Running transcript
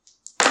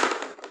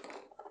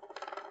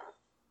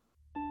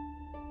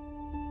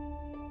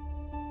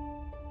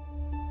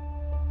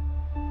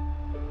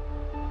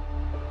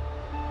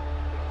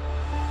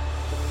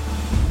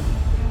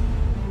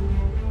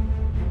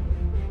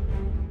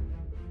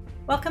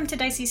Welcome to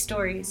Dicey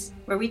Stories,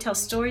 where we tell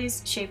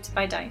stories shaped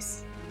by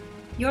dice.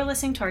 You're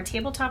listening to our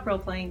tabletop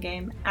role-playing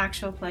game,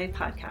 Actual Play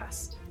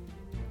Podcast.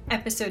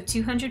 Episode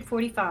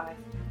 245.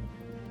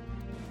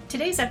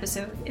 Today's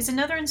episode is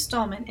another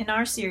installment in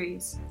our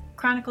series,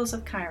 Chronicles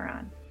of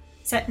Chiron,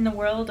 set in the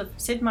world of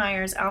Sid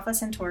Meier's Alpha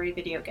Centauri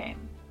video game.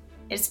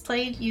 It's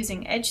played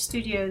using Edge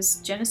Studios'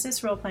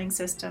 Genesis role-playing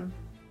system,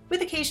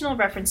 with occasional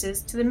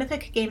references to the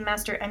Mythic Game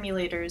Master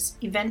emulator's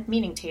event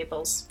meaning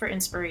tables for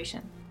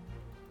inspiration.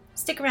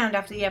 Stick around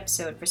after the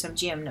episode for some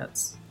GM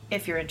notes,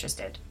 if you're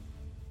interested.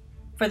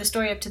 For the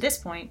story up to this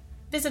point,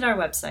 visit our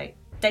website,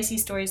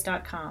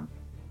 diceystories.com,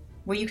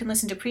 where you can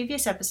listen to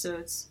previous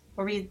episodes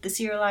or read the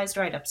serialized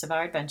write-ups of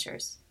our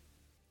adventures.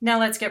 Now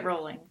let's get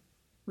rolling.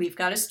 We've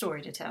got a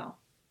story to tell.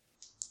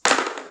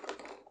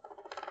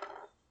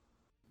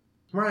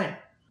 Mariah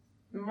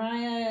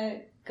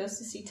goes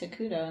to see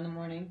Takuto in the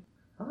morning.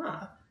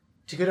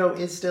 Takuto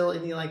is still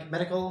in the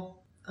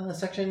medical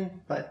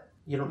section, but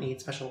you don't need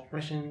special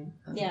permission.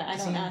 Yeah, I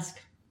don't ask.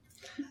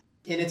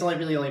 And it's only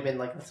been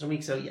less than a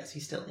week, so yes,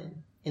 he's still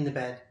in the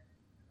bed.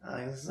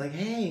 I was like,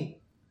 hey,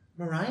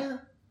 Mariah?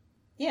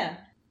 Yeah.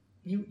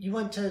 You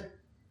went to...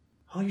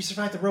 Oh, you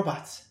survived the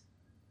robots.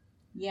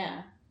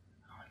 Yeah.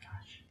 Oh my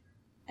gosh.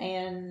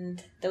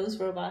 And those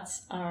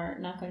robots are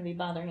not going to be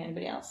bothering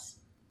anybody else.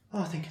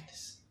 Oh, thank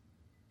goodness.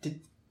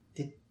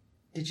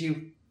 Did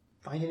you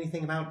find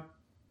anything about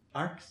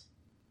ARCs?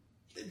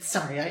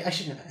 Sorry, I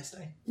shouldn't have asked.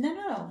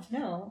 No.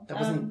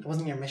 That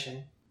wasn't your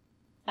mission.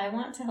 I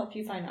want to help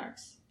you find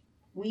ARCs.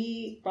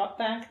 We brought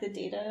back the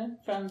data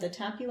from the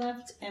tap you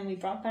left, and we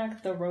brought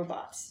back the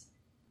robots.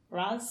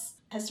 Raz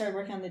has started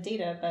working on the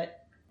data,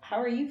 but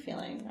how are you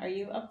feeling? Are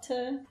you up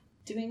to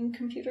doing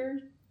computer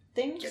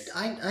things?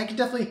 I could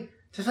definitely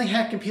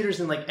hack computers,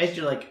 and as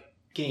you're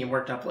getting him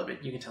worked up a little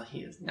bit, you can tell he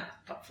is not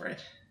up for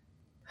it.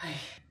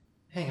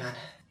 Hang on.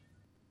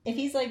 If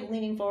he's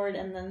leaning forward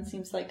and then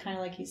seems kind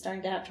of he's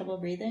starting to have trouble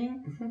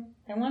breathing,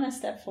 I want to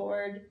step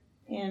forward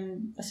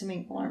and,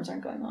 assuming alarms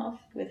aren't going off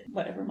with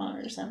whatever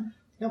monitors him.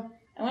 Yep.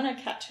 I want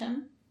to catch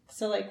him.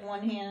 So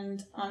one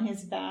hand on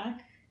his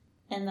back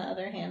and the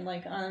other hand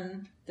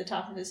on the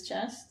top of his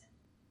chest.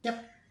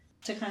 Yep.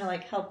 To kind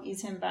of help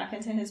ease him back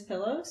into his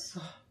pillows.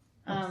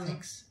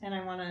 Thanks. And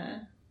I want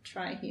to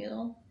try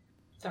heal.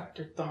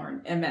 Dr.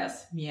 Thorne,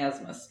 MS,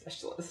 miasma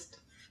specialist.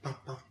 Bum,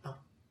 bum, bum.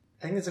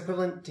 I think it's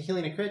equivalent to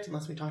healing a crit,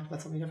 unless we talked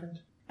about something different.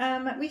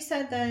 We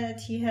said that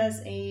he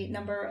has a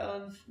number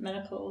of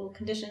medical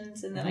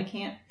conditions and that I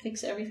can't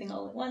fix everything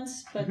all at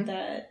once, but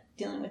that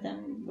dealing with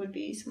them would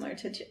be similar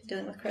to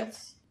dealing with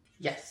crits.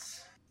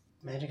 Yes.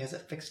 Magic has a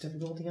fixed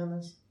difficulty on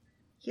this.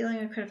 Healing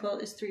a critical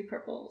is 3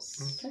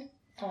 purples. Okay.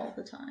 All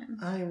the time.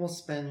 I will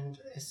spend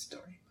a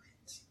story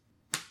points.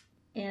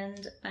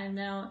 And I'm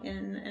now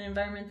in an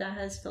environment that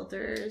has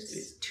filters. It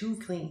is too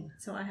clean.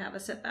 So I have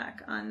a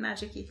setback on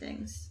magic-y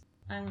things.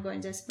 I'm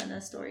going to spend a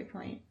story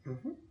point.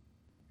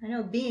 I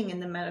know being in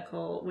the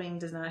medical wing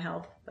does not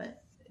help,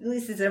 but at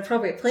least it's an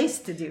appropriate place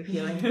to do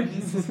healing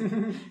things.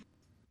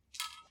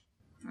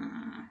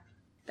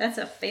 That's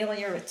a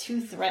failure with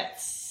 2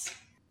 threats.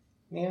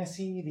 May I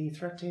see the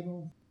threat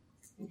table?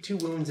 2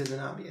 wounds is an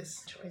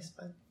obvious choice,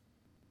 but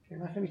you're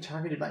not going to be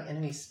targeted by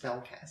enemy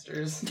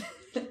spellcasters.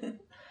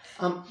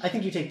 I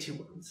think you take 2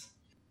 wounds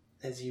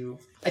as you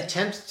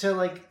attempt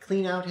to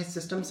clean out his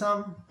system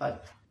some,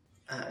 but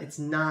it's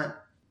not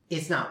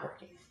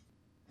working.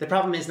 The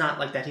problem is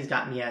not that he's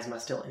got miasma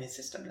still in his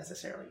system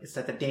necessarily. It's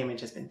that the damage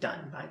has been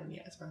done by the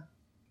miasma.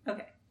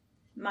 Okay.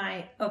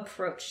 My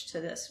approach to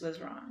this was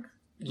wrong.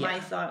 Yeah. My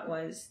thought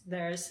was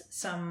there's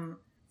some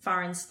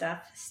foreign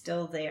stuff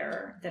still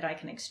there that I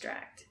can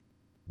extract.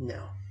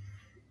 No.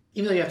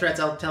 Even though you have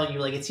threats, I'll tell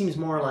you, it seems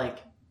more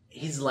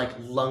his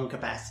lung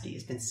capacity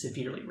has been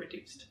severely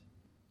reduced.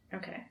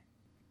 Okay.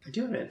 I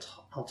do have an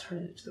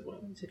alternative to the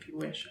wounds if you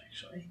wish,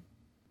 actually.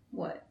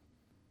 What?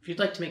 If you'd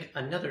like to make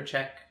another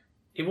check,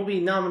 it will be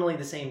nominally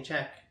the same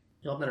check.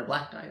 You'll have another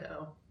black die,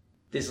 though.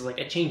 This is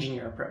a change in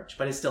your approach,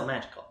 but it's still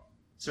magical.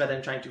 So rather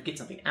than trying to get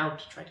something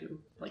out, try to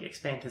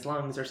expand his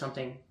lungs or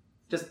something,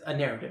 just a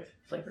narrative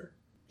flavor,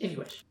 if you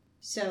wish.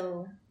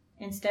 So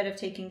instead of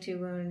taking 2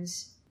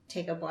 wounds,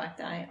 take a black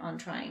die on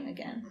trying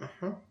again.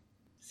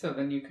 So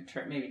then you could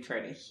maybe try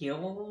to heal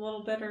a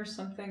little bit or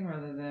something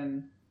rather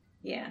than...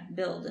 Yeah,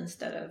 build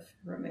instead of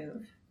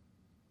remove.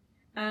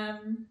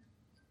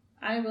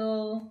 I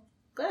will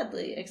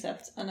gladly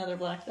accept another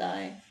black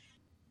die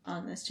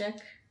on this check.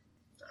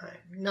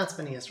 I'm not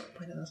spending a story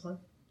point on this one.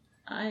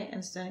 I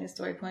am spending a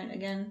story point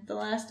again, the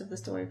last of the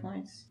story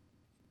points.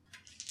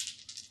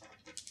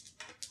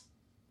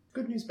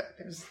 Good news, bad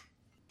news.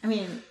 I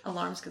mean,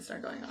 alarms could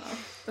start going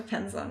off.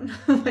 Depends on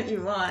what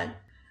you want.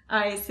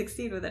 I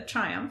succeed with a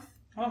triumph.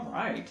 All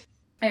right.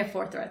 I have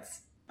 4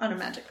 threats on a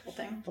magical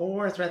thing.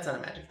 4 threats on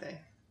a magic thing.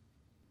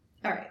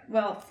 Alright,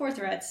 well, 4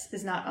 threats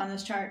is not on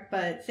this chart,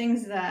 but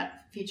things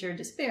that feature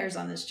despairs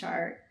on this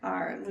chart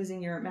are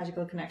losing your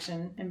magical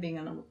connection and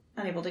being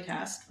unable to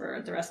cast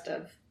for the rest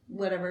of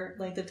whatever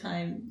length of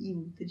time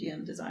you, the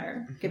GM,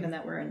 desire, given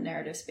that we're in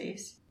narrative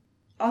space.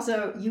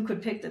 Also, you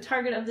could pick the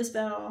target of the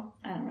spell.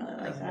 I don't really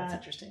like that. That's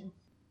interesting.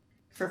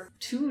 For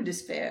 2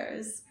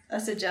 despairs, a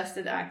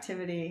suggested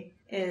activity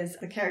is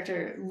the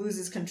character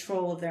loses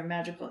control of their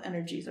magical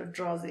energies or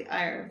draws the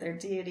ire of their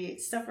deity,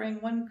 suffering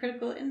 1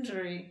 critical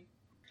injury.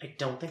 I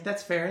don't think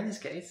that's fair in this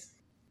case.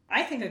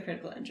 I think a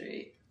critical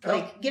injury,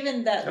 like,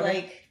 given that, Okay.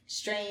 like,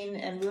 strain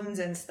and wounds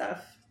and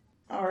stuff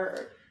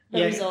are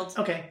the results.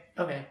 Okay.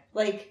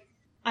 Like,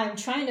 I'm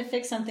trying to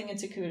fix something in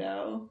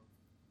Takudo.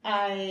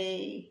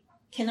 I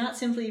cannot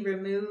simply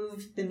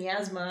remove the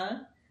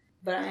miasma,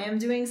 but I am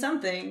doing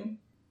something,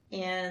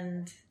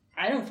 and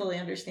I don't fully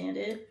understand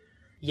it.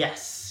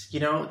 Yes.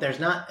 There's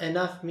not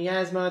enough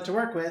miasma to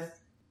work with.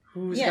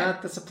 Who's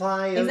got the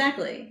supply of...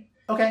 Exactly.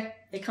 Okay.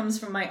 It comes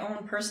from my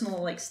own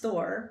personal, like,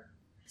 store.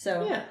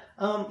 So... Yeah.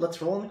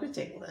 Let's roll on the quit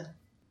table, then.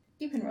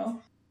 You can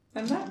roll.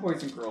 And that,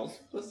 boys and girls,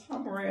 was how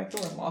Mariah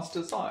Thorne lost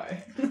his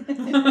eye.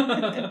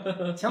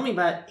 Tell me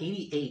about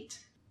 88.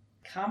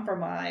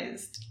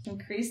 Compromised.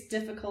 Increased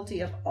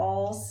difficulty of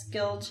all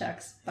skill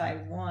checks by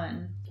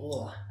 1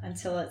 Ugh.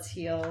 until it's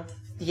healed.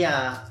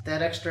 Yeah,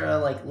 that extra,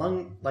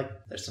 lung,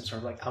 there's some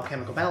sort of,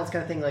 alchemical balance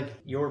kind of thing,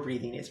 your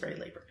breathing is very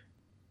labored.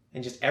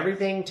 And just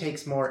everything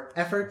takes more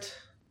effort.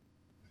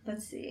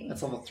 Let's see.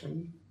 That's level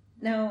 3.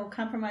 No,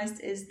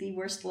 compromised is the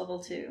worst level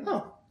 2.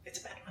 Oh, it's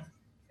a bad one.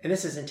 And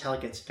this is until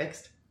it gets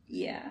fixed?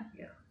 Yeah.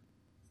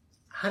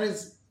 How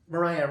does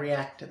Mariah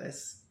react to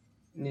this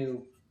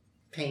new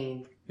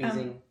pain,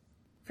 wheezing?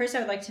 First, I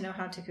would like to know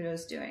how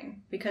Takudo's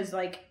doing. Because,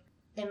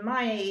 in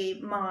my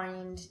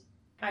mind,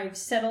 I've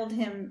settled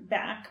him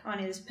back on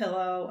his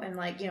pillow and,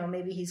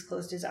 maybe he's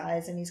closed his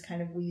eyes and he's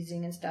kind of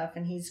wheezing and stuff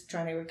and he's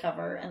trying to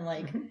recover and,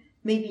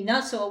 maybe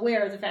not so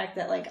aware of the fact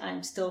that,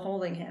 I'm still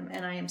holding him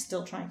and I am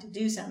still trying to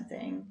do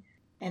something.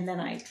 And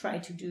then I try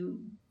to do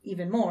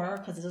even more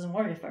because it doesn't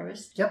work at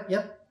first.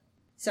 Yep.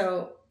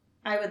 So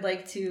I would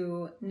like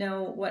to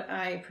know what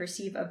I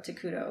perceive of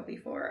Takudo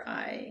before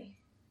I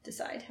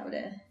decide how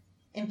to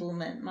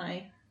implement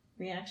my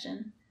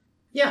reaction.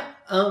 Yeah,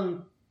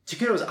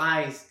 Takudo's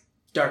eyes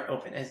dart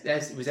open.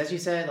 As you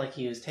said,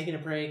 he was taking a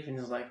break and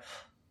he was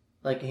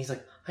and he's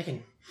like, I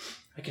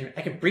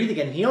can breathe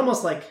again. And he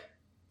almost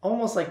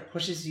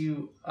pushes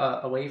you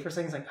away for a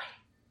second. He's like,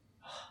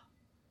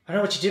 I don't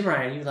know what you did,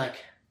 Mariah. You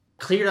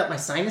cleared up my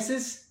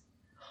sinuses?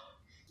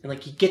 And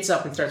he gets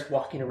up and starts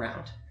walking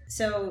around.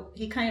 So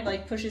he kind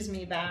of pushes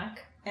me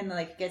back and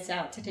gets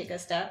out to take a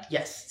step.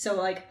 Yes. So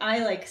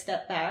I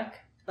step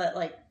back, but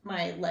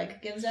my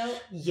leg gives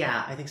out.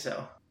 Yeah, I think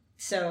so.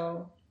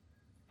 So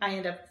I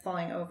end up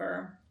falling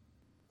over,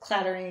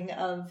 clattering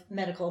of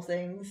medical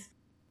things.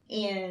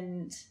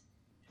 And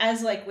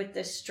as with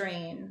the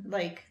strain,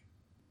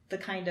 the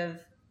kind of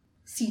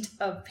seat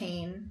of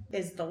pain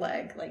is the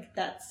leg.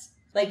 That's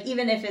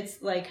even if it's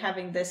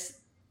having this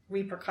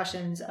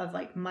repercussions of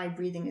my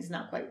breathing is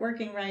not quite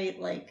working right,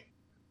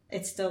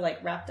 it's still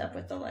wrapped up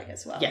with the leg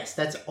as well. Yes,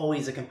 that's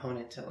always a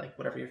component to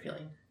whatever you're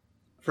feeling.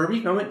 For a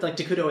brief moment,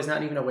 Takudo is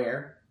not even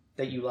aware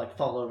that you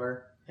fall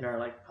over and are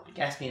probably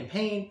gasping in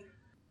pain.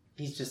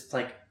 He's just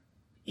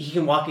he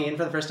can walk in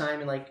for the first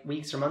time in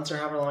weeks or months or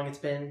however long it's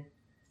been.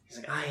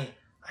 He's I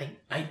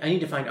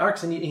need to find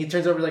Arcs, and he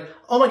turns over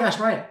oh my gosh,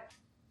 Mariah,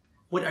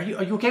 what are you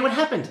okay? What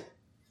happened?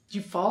 Did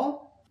you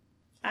fall?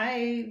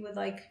 I would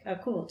like a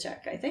cool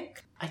check, I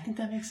think. I think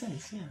that makes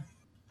sense, yeah.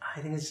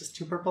 I think it's just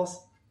 2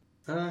 purples.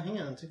 Hang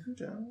on,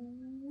 Takudo.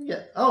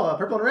 Yeah. Oh,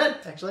 purple and red,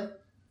 actually.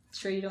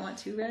 Sure you don't want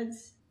 2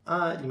 reds?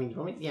 You mean you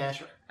want me? Yeah,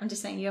 sure. I'm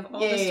just saying you have all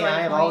the story points. Yeah,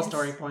 I have all the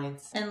story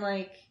points.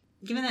 And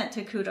given that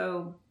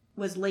Takudo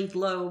was laid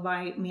low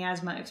by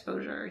miasma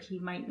exposure, he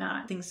might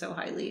not think so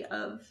highly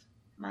of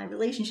my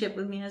relationship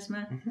with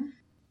miasma. Mm-hmm.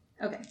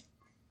 Okay.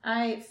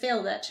 I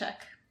failed that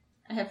check.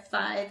 I have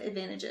 5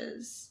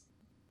 advantages.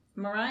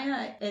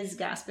 Mariah is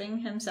gasping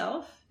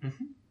himself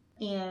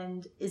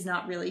and is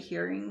not really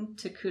hearing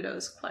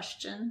Takudo's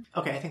question.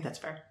 Okay, I think that's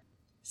fair.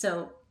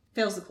 So,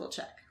 fails the cool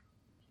check.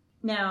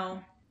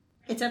 Now,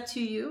 it's up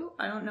to you.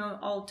 I don't know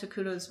all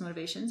Takudo's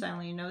motivations. I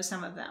only know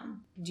some of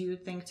them. Do you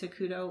think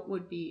Takudo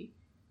would be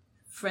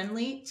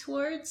friendly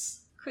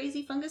towards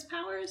crazy fungus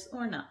powers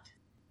or not?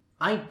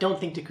 I don't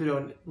think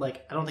Takudo,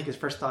 I don't think his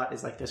first thought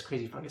is there's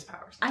crazy fungus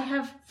powers. I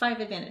have 5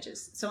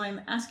 advantages. So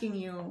I'm asking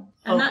you,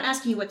 I'm not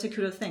asking you what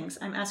Takudo thinks.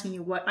 I'm asking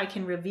you what I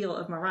can reveal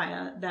of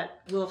Mariah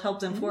that will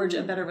help them forge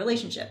a better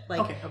relationship.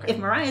 Okay. If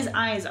Mariah's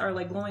eyes are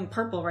glowing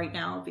purple right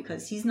now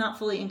because he's not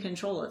fully in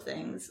control of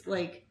things,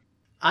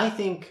 I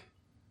think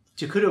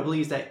Takudo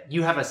believes that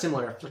you have a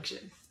similar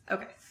affliction.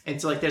 Okay. And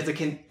so there's the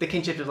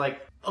kinship of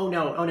oh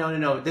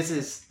no, this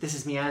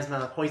is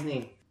miasma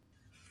poisoning.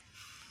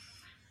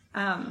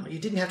 You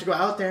didn't have to go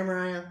out there,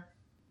 Mariah.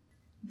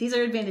 These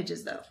are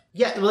advantages, though.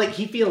 Yeah,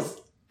 he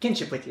feels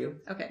kinship with you.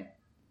 Okay.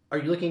 Are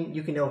you looking?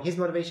 You can know his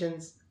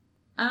motivations.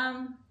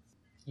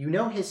 You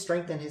know his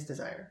strength and his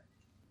desire.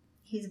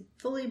 He's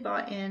fully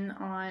bought in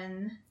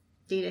on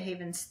Data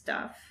Haven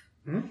stuff.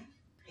 Mm-hmm.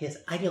 He is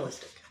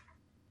idealistic.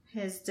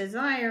 His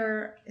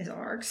desire is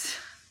Arcs.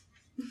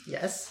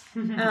 Yes.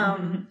 I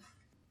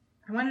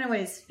want to know what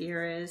his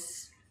fear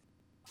is.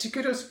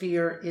 Takuto's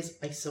fear is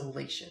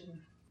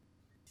isolation,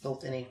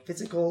 both in a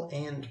physical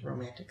and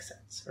romantic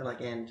sense, or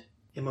and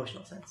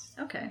emotional sense.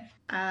 Okay.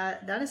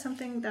 That is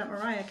something that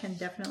Mariah can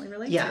definitely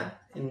relate to. Yeah,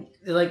 and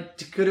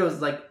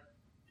Takuto's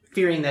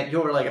fearing that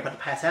you're about to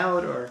pass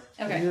out, or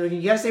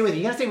you gotta stay with me.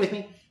 You gotta stay with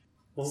me.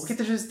 Well, we'll get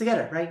through this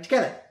together, right?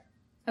 Together.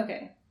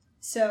 Okay.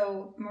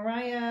 So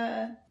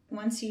Mariah,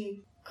 once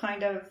he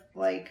kind of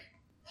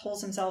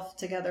pulls himself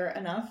together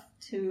enough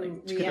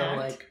to react,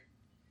 Takuto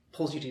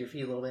pulls you to your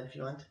feet a little bit if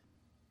you want.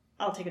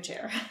 I'll take a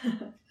chair.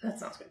 That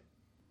sounds good.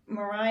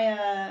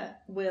 Mariah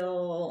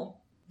will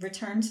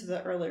return to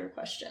the earlier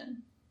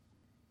question.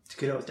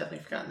 Takuto has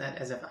definitely forgotten that,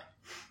 as have I.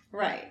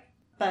 Right.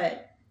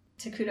 But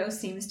Takuto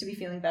seems to be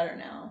feeling better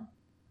now.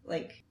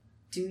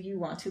 Do you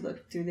want to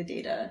look through the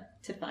data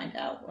to find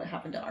out what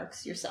happened to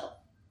ARCs yourself?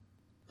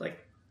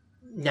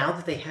 Now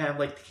that they have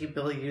the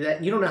capability to do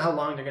that, you don't know how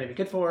long they're going to be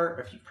good for,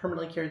 or if you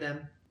permanently cured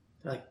them.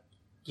 They're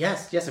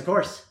yes, of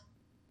course.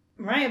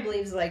 Mariah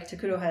believes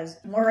Takuto has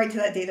more right to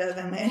that data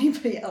than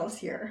anybody else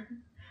here.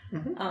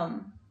 Mm-hmm.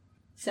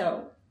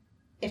 So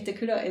if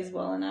Takuto is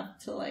well enough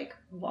to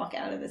walk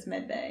out of this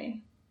med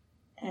bay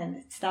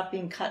and stop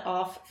being cut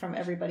off from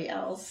everybody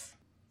else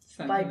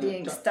by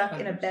being stuck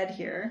in a bed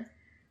here,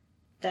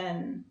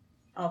 then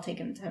I'll take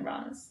him to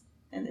Raz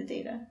and the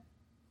data.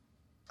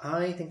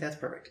 I think that's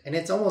perfect. And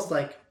it's almost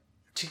like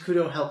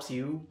Takuto helps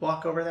you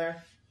walk over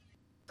there.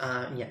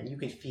 You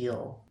can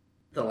feel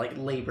the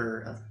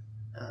labor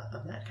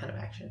of that kind of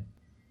action.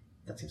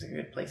 That seems like a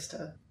good place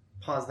to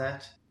pause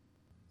that.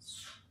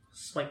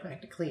 Swipe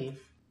back to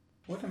Cleve.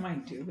 What am I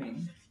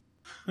doing?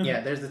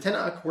 Yeah, there's the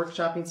Tenok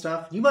workshopping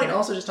stuff. You might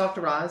also just talk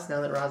to Roz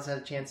now that Roz had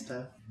a chance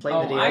to play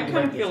the data. I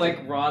kind of feel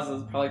like Roz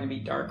is probably going to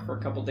be dark for a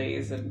couple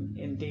days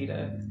in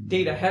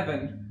data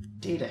heaven.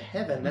 Data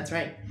heaven, that's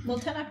right. Well,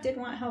 Tenok did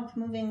want help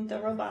moving the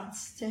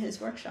robots to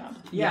his workshop.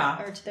 Yeah.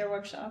 Or to their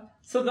workshop.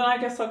 So then I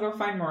guess I'll go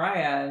find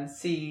Mariah and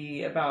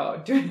see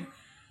about doing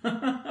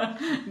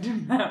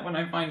that when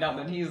I find out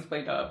that he's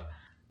played up.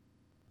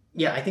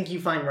 Yeah, I think you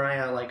find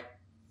Mariah,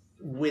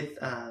 with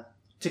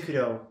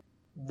Takuto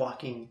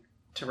walking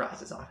to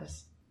Roz's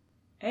office.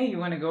 Hey, you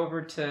want to go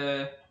over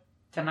to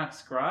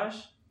Tenok's garage?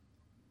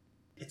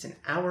 It's an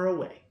hour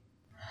away.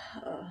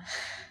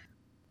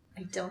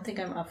 I don't think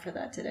I'm up for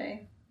that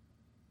today.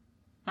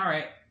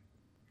 Alright.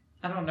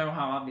 I don't know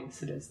how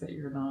obvious it is that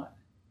you're not.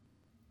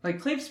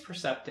 Cleve's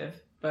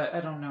perceptive, but I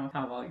don't know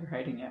how well you're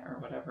hiding it or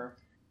whatever.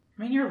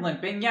 I mean, you're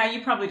limping. Yeah,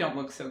 you probably don't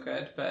look so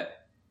good,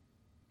 but...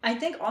 I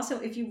think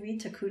also if you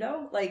read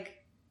Takuto,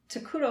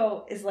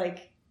 Takuto is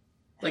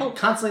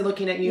constantly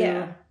looking at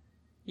you.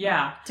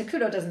 Yeah.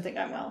 Takuto doesn't think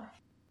I'm well.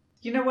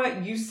 You know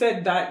what? You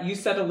said that you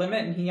set a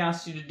limit and he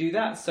asked you to do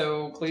that,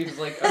 so Cleve's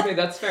okay,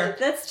 that's fair.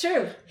 That's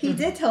true. He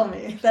did tell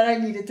me that I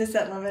needed to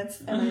set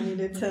limits and I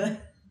needed to...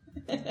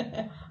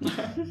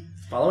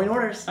 Following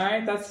orders.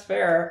 Alright, that's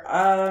fair.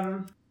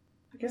 I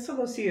guess I'll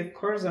go see if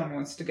Corazon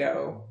wants to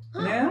go. I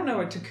mean, I don't know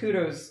what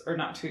Takuto's, or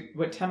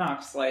what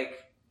Tenok's,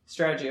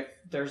 strategy, if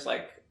there's,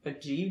 a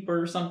Jeep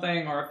or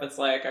something, or if it's,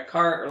 a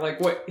cart, or,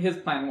 what his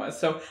plan was.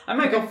 So I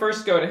might go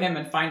to him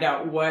and find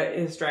out what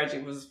his strategy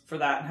was for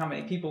that and how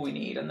many people we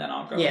need, and then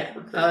I'll go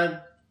recruit.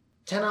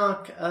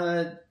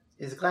 Tenok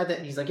is glad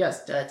that he's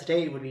yes,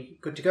 today would be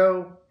good to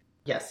go.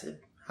 Yes,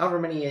 however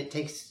many it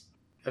takes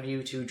of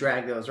you to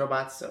drag those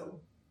robots, so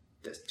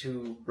there's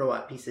 2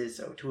 robot pieces,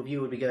 so 2 of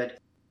you would be good.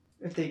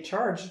 If they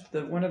charge,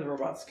 one of the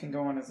robots can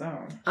go on his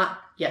own.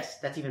 Yes,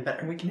 that's even better.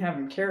 And we can have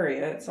him carry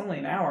it. It's only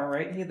an hour,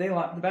 right?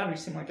 The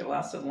batteries seem like it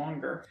lasted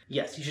longer.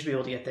 Yes, you should be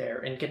able to get there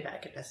and get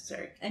back if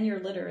necessary. And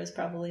your litter is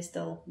probably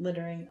still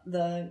littering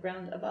the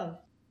ground above.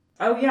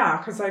 Oh yeah,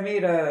 because I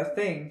made a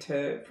thing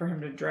for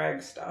him to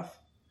drag stuff.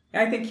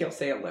 I think he'll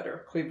say a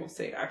litter. Cleve will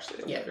say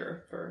actually a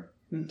litter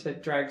to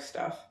drag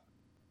stuff.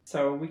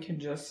 So we can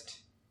just...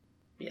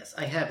 Yes,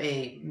 I have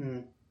a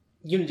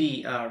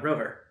Unity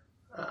rover.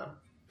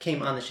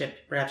 Came on the ship.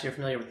 Perhaps you're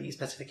familiar with the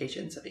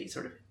specifications of a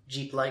sort of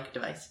Jeep-like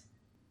device.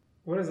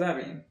 What does that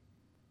mean?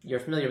 You're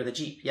familiar with a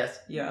Jeep, yes?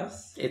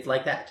 Yes. It's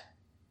like that.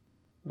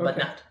 But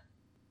Okay. not.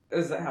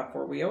 Does it have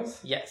 4 wheels?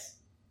 Yes.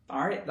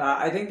 Alright,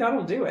 I think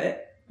that'll do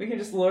it. We can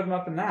just load him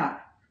up in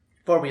that.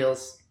 4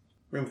 wheels,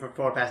 room for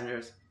 4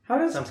 passengers, How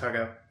does some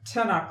cargo.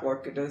 Tenok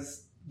look?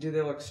 Do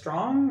they look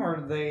strong, or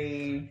are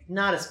they...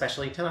 Not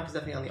especially. Tenok is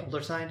definitely on the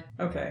older side.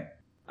 Okay.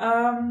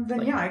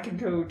 I can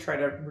go try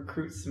to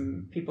recruit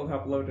some people to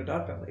help load it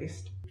up at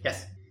least.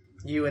 Yes.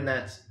 You and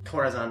that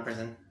Corazon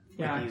person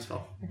would be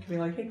useful. I could be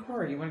hey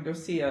Cora, you want to go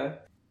see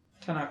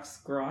Tenok's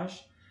garage?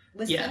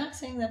 Was Tenok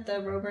saying that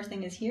the rover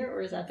thing is here,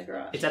 or is that the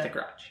garage? It's at the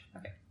garage.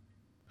 Okay.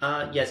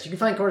 Yes, you can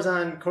find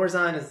Corazon.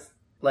 Corazon is,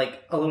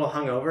 a little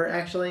hungover,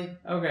 actually.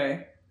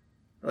 Okay.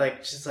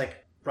 She's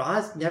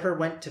Roz never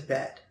went to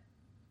bed.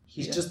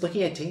 He's just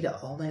looking at data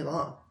all night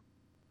long.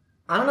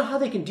 I don't know how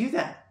they can do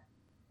that.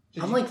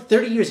 I'm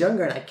 30 years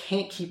younger and I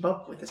can't keep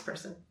up with this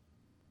person.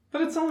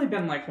 But it's only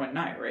been one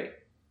night, right?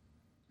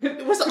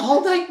 It was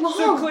all night long.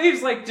 So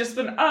Cleve's just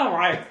been,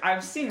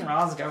 I've seen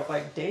Roz go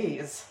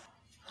days.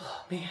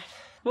 Oh, man.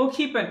 We'll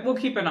keep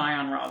an eye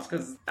on rods,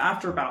 because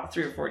after about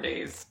 3 or 4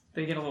 days,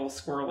 they get a little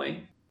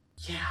squirrely.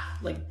 Yeah,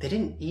 like they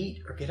didn't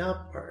eat or get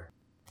up or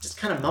just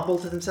kind of mumble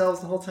to themselves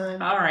the whole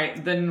time. All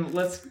right, then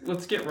let's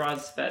get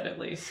rods fed at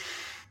least.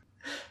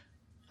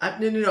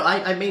 No.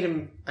 I made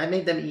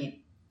them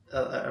eat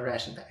a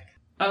ration pack.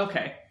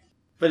 Okay.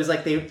 But it's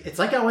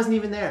like I wasn't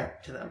even there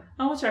to them.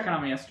 Oh, we'll check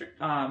on them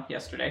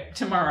yesterday.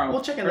 Tomorrow.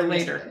 We'll check on or them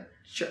later. Yesterday.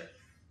 Sure.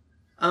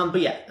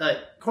 But yeah,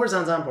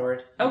 Corazon's on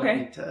board. Okay. We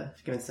need to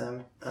convince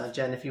them.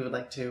 Jen, if you would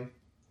like to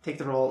take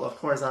the role of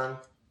Corazon.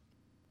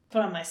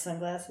 Put on my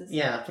sunglasses.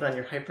 Yeah, put on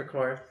your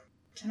hypercore.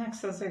 Tenax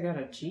says they got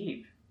a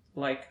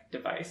Jeep-like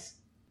device.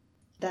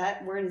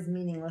 That word is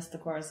meaningless to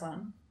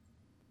Coruscant.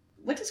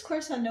 What does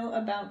Coruscant know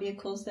about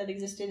vehicles that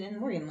existed in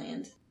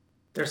Morganland?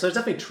 There's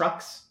definitely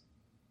trucks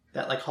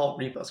that like haul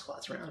repo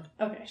squads around.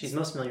 Okay. She's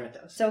most familiar with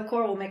those. So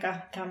Cor will make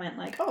a comment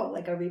like, oh,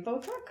 like a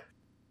repo truck?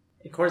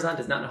 Corazon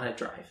does not know how to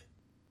drive.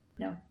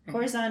 No.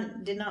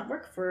 Coruscant did not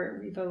work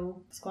for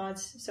repo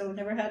squads, so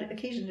never had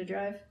occasion to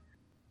drive.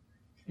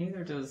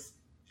 Neither does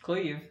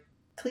Cleve.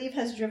 Cleve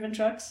has driven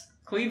trucks.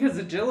 Cleve has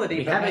agility.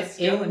 We have it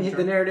in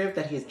the narrative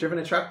that he has driven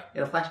a truck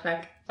in a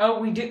flashback. Oh,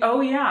 we do.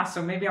 Oh, yeah.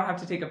 So maybe I'll have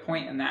to take a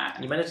point in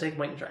that. You might have to take a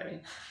point in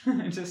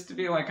driving. Just to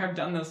be like, I've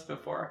done this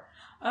before.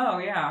 Oh,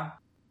 yeah.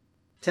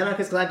 Tenok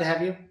is glad to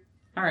have you.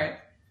 All right.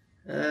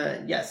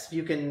 Yes,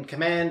 you can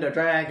command or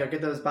drag or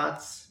get those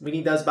bots. We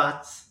need those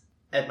bots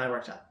at my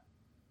workshop.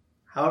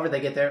 However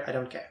they get there, I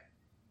don't care.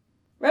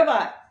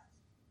 Robot!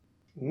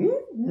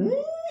 Mm-hmm.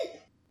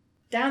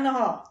 Down the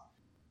hall.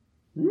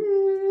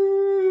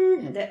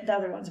 Mm-hmm. The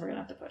other ones we're going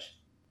to have to push.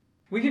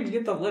 We can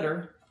get the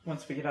litter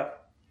once we get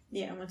up.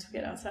 Yeah, once we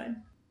get outside.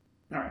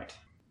 All right.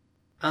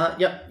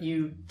 Yep,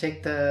 you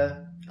take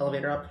the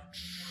elevator up.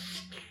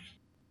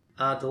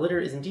 The litter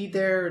is indeed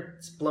there.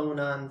 It's blown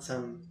on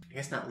some, I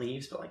guess not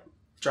leaves, but like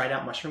dried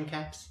out mushroom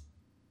caps.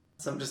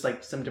 Some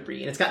debris.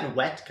 And it's gotten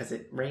wet because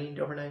it rained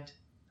overnight.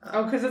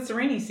 Because it's the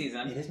rainy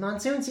season. It is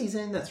monsoon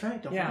season, that's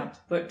right. Don't forget.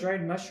 But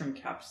dried mushroom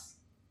caps.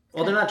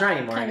 Well, they're not dry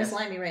anymore, Kind of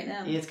slimy right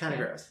now. It's kind of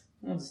gross.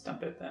 We'll just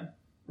dump it then.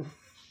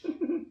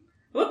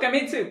 Look, I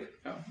made soup.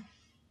 Oh.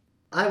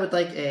 I would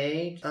like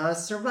a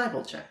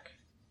survival check.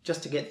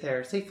 Just to get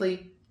there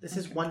safely. This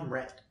is 1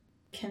 red.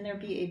 Can there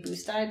be a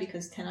boost die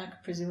because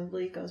Tenok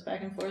presumably goes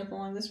back and forth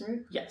along this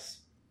route? Yes.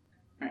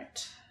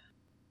 Right.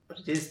 But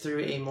it is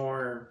through a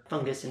more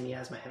fungus and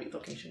miasma heavy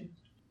location.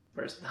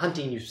 Whereas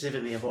hunting, you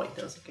specifically avoid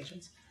those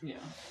locations. Yeah.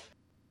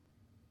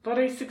 But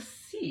I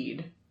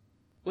succeed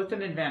with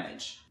an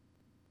advantage.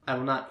 I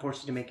will not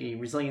force you to make a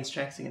resilience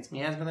checks against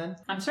miasma then.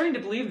 I'm starting to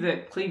believe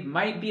that Cleve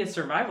might be a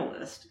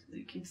survivalist.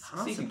 He keeps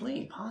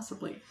succeeding.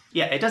 Possibly.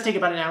 Yeah, it does take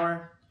about an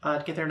hour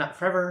to get there, not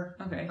forever.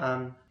 Okay.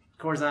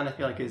 Corazon, I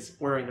feel like, is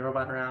ordering the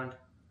robot around.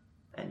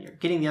 And you're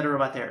getting the other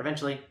robot there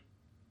eventually.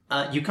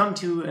 You come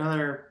to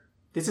another...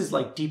 This is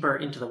like deeper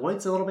into the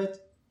woods a little bit.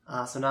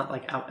 So not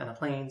like out on the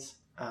plains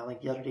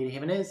like the other Data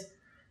Haven is.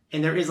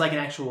 And there is like an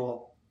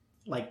actual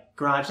like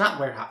garage, not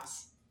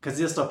warehouse, because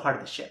it's still part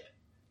of the ship.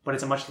 But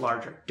it's a much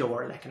larger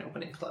door that can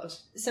open and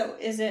close. So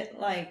is it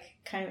like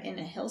kind of in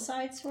a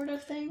hillside sort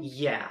of thing?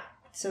 Yeah.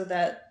 So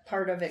that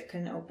part of it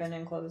can open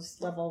and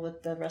close level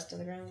with the rest of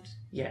the ground?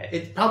 Yeah,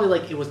 it's probably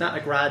like it was not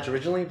a garage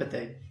originally, but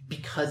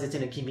because it's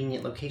in a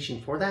convenient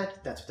location for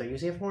that, that's what they're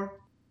using it for.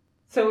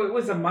 So it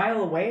was a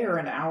mile away or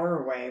an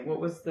hour away? What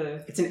was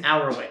the... It's an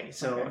hour away,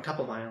 so Okay. a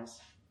couple miles.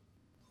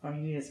 All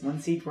you need is 1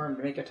 seed worm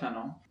to make a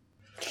tunnel.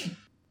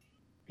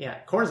 Yeah,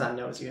 Corazon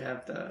knows you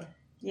have the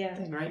Yeah.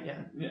 thing, right? Yeah.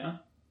 Yeah.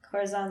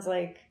 Corazon's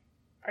like,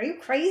 are you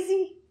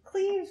crazy,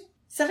 Cleve?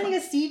 Summoning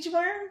a siege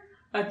worm?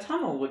 A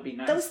tunnel would be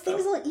nice. Those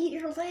things though. will eat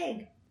your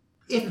leg.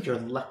 If you're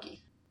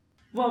lucky.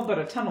 Well, but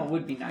a tunnel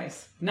would be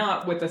nice.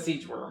 Not with a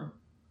siege worm.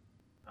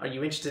 Are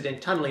you interested in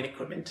tunneling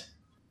equipment?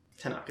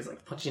 Tenok is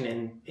like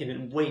punching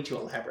in way too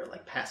elaborate,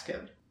 like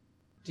passcode.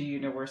 Do you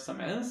know where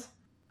some is?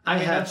 I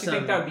mean, have don't you some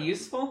think that would be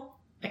useful?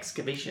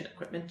 excavation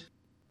equipment.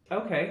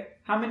 Okay.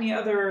 How many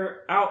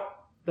other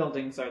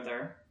outbuildings are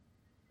there?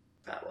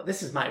 Well,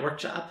 this is my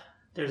workshop.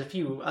 There's a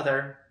few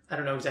other... I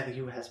don't know exactly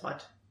who has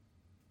what.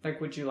 Like,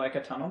 would you like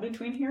a tunnel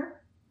between here?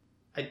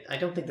 I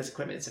don't think this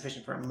equipment is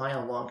sufficient for a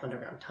mile-long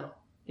underground tunnel.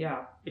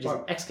 Yeah. It is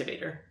an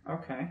excavator.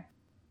 Okay.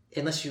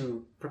 Unless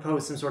you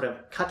propose some sort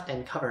of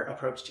cut-and-cover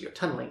approach to your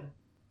tunneling.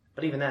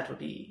 But even that would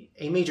be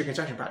a major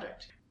construction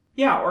project.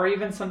 Yeah, or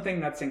even something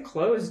that's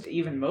enclosed,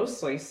 even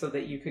mostly, so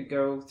that you could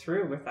go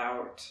through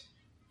without...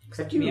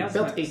 Except you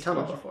miasma built a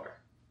tunnel explosion.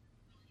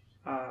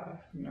 before.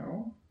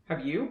 No.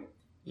 Have you?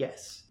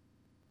 Yes.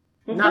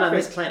 Well, Not on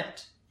perfect. this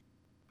planet.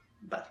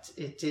 But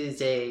it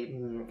is a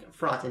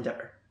fraught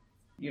endeavor.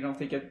 You don't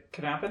think it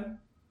could happen?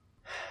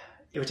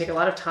 It would take a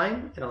lot of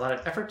time and a lot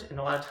of effort and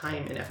a lot of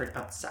time and effort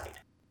outside.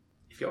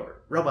 If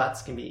your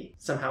robots can be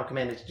somehow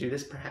commanded to do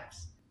this,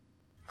 perhaps.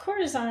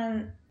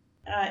 Corazon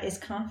is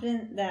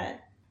confident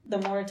that the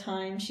more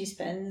time she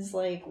spends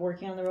like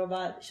working on the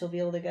robot, she'll be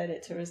able to get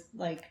it to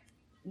like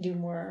do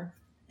more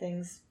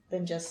things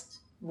than just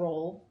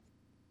roll.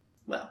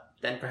 Well,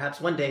 then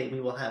perhaps one day we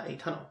will have a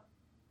tunnel.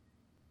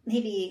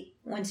 maybe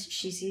once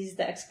she sees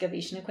the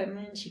excavation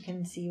equipment, she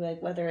can see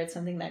like whether it's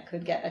something that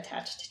could get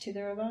attached to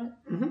the robot.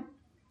 Mm-hmm.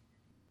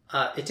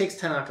 It takes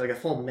Tenok like a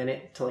full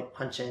minute to like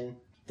punch in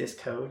this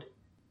code.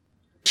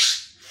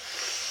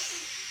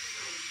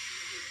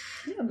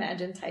 Can you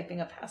imagine typing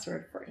a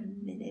password for a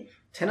minute?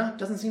 Tenok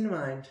doesn't seem to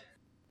mind.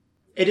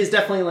 It is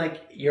definitely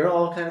like you're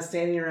all kind of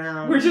standing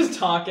around. We're just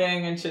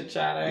talking and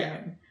chit-chatting. Yeah.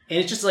 And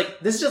it's just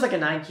like, this is just like a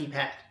 9-key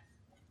pad.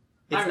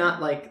 It's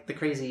not like the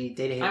crazy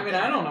data. I mean,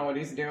 I don't know what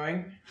he's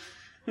doing.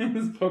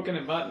 He's poking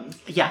at buttons.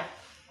 Yeah.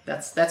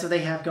 That's what they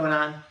have going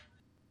on.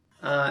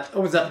 It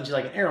opens up into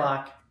like an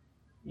airlock.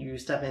 You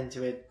step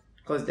into it,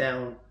 close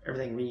down,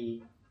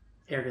 everything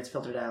air gets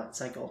filtered out,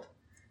 cycled,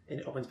 and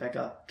it opens back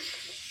up.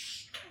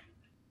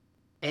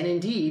 And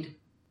indeed,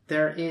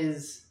 there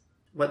is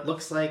what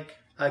looks like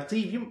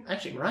Cleve,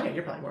 Mariah,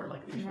 you're probably more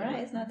likely.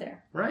 Mariah's not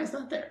there. Mariah's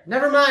not there.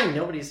 Never mind.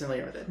 Nobody's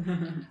familiar with it.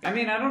 I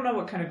mean, I don't know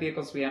what kind of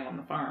vehicles we have on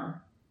the farm.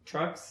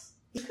 Trucks?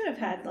 You could have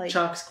had like...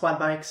 Trucks, quad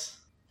bikes,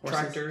 horses.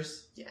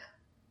 Tractors?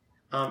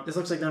 Yeah. This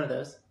looks like none of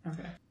those.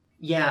 Okay.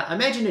 Yeah,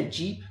 imagine a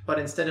Jeep, but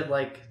instead of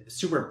like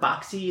super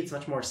boxy, it's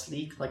much more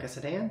sleek, like a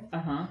sedan.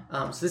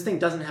 Uh-huh. So this thing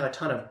doesn't have a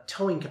ton of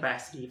towing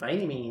capacity by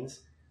any means,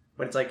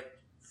 but it's like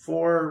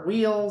 4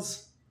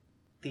 wheels.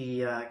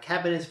 The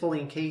cabin is fully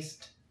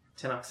encased.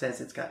 Tenok says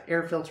it's got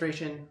air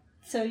filtration.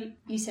 So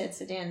you said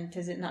sedan.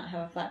 Does it not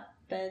have a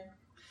flatbed? It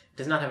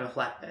does not have a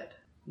flatbed.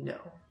 No.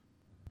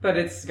 But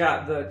it's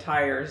got the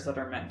tires that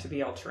are meant to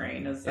be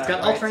all-terrain. Is that It's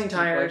got right? all-terrain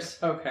tires.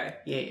 Like, okay.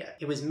 Yeah.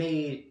 It was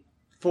made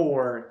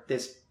for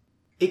this.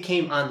 It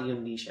came on the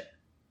Unity ship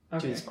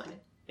to this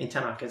planet. And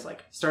Tenok has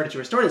like started to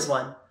restore this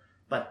one,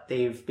 but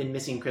they've been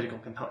missing critical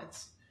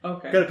components.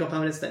 Okay. Critical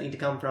components that need to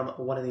come from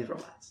one of these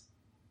robots.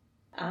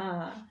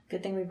 Ah,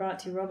 good thing we brought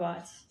 2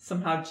 robots.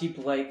 Somehow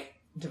Jeep-like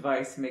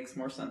device makes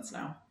more sense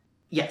now.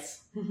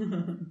 Yes.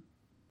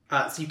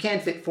 So you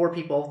can fit 4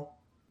 people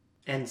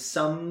and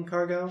some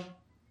cargo.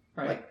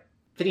 Right. Like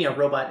fitting a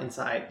robot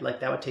inside, like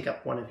that would take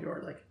up one of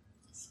your like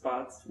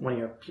spots. One of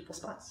your people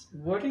spots.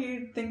 What are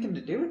you thinking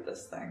to do with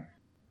this thing?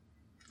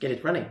 Get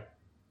it running.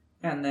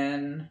 And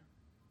then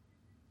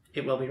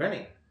it will be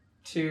running.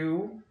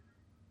 To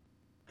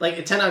like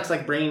Tenok's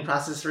like brain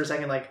process for a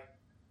second, like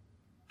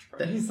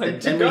he's like,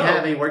 then we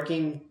have a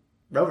working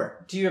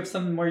rover. Do you have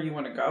somewhere you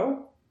want to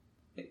go?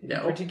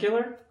 No. In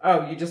particular?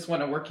 Oh, you just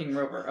want a working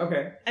rover.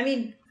 Okay. I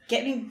mean,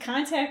 getting in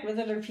contact with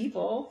other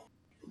people.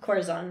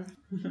 Corazon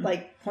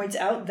like points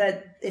out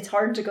that it's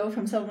hard to go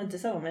from settlement to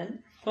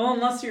settlement. Well,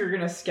 unless you're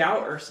going to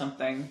scout or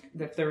something,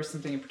 if there was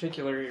something in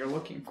particular you're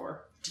looking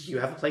for. Do you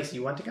have a place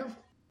you want to go?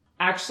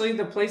 Actually,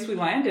 the place we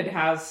landed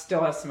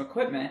still has some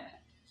equipment.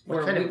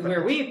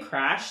 Where we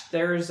crashed,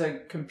 there's a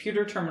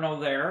computer terminal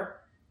there.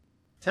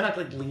 Tenok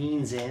like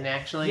leans in,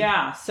 actually.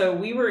 Yeah, so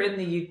we were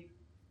in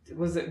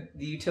was it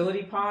the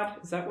utility pod?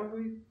 Is that where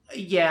we...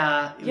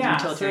 Yeah, it was the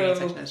utilitarian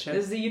section of the ship.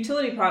 There's the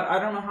utility pod. I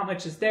don't know how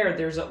much is there.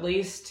 There's at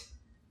least...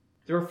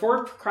 There were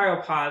 4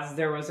 cryopods.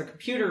 There was a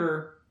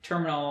computer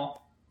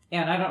terminal,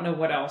 and I don't know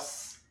what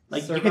else.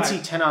 Like survived. You can see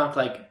Tenok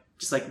like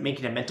just like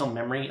making a mental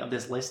memory of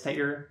this list that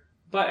you're.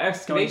 But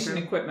excavation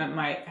equipment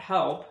might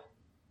help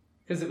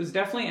because it was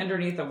definitely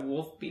underneath a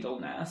wolf beetle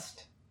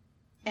nest,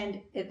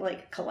 and it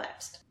like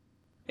collapsed.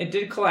 It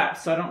did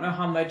collapse, so I don't know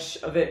how much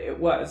of it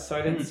was. So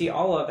I didn't see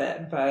all of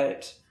it,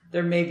 but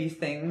there may be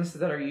things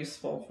that are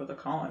useful for the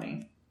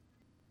colony.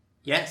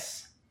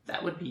 Yes,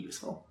 that would be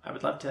useful. I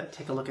would love to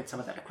take a look at some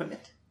of that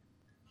equipment.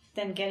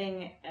 Then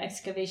getting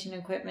excavation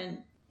equipment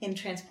in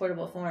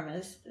transportable form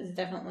is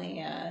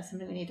definitely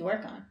something we need to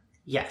work on.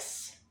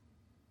 Yes.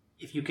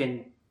 If you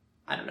can,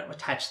 I don't know,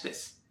 attach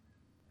this.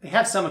 They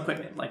have some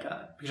equipment, like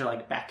a picture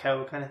like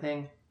backhoe kind of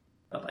thing,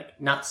 but like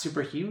not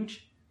super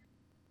huge.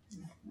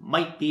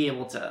 Might be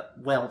able to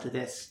weld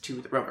this to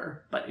the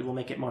rover, but it will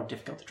make it more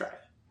difficult to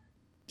drive.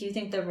 Do you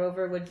think the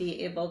rover would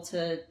be able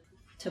to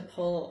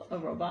pull a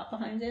robot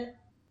behind it?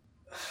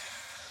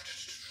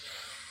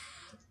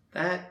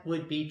 That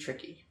would be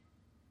tricky.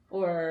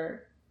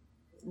 Or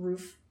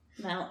roof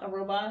mount a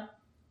robot?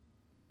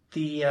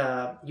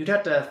 You'd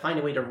have to find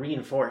a way to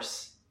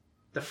reinforce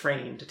the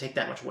frame to take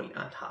that much weight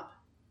on top.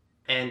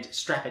 And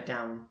strap it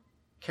down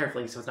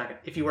carefully so it's not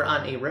if you were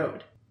on a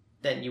road,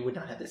 then you would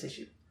not have this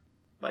issue.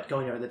 But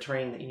going over the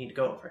terrain that you need to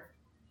go over,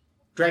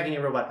 dragging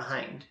a robot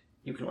behind,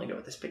 you can only go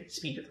at the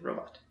speed of the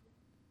robot.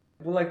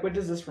 Well, like, what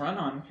does this run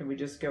on? Can we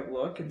just go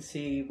look and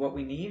see what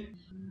we need?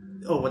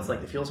 Oh, what's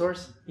like the fuel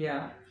source?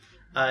 Yeah.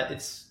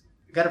 It's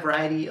got a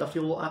variety of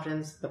fuel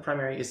options. The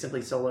primary is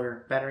simply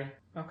solar battery.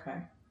 Okay.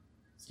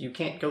 So you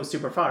can't go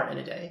super far in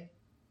a day,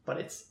 but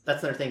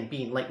that's another thing.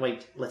 Being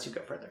lightweight lets you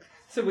go further.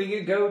 So we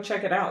could go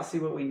check it out, see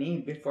what we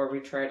need before we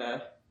try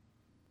to...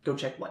 Go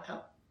check what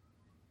out?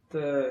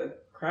 The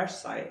crash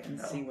site and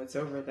see what's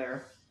over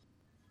there.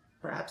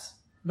 Perhaps.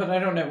 But I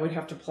don't know. We'd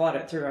have to plot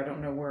it through. I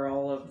don't know where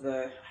all of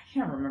the... I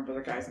can't remember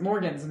the guys.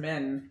 Morgan's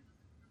men.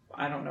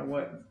 I don't know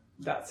what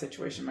that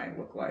situation might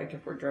look like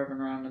if we're driving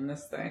around in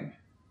this thing.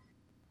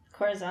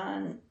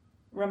 Corazon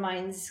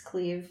reminds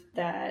Cleve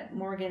that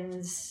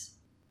Morgan's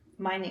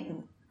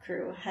mining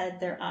crew had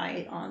their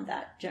eye on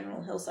that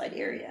general hillside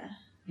area.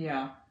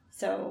 Yeah.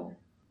 So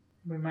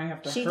we might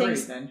have to hurry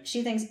then.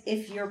 She thinks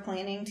if you're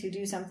planning to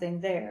do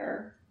something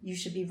there, you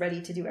should be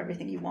ready to do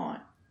everything you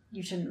want.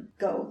 You shouldn't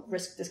go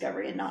risk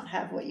discovery and not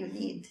have what you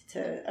need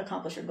to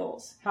accomplish your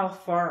goals. How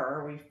far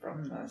are we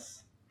from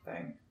this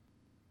thing?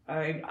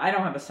 I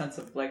don't have a sense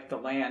of like the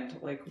land,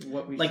 like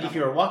what we like if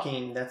you were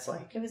walking, that's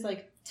like it was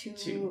like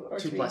two or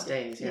 2 3 plus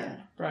days, yeah.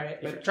 Right.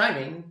 If you're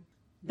driving,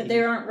 but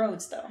there aren't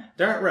roads though.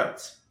 There aren't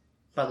roads,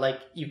 but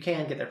like you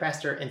can get there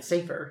faster and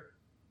safer.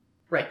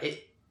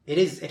 Right.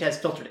 It has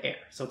filtered air,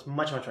 so it's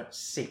much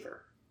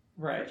safer.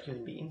 Right. For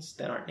human beings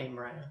that aren't named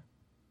Mariah.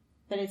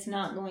 But it's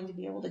not going to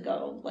be able to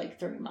go like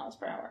 30 miles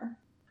per hour.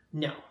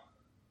 No.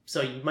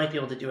 So you might be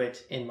able to do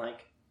it in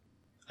like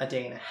a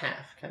day and a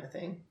half kind of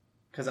thing.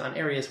 Because on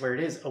areas where it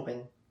is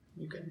open,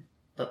 you can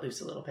let loose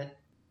a little bit.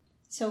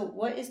 So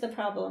what is the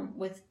problem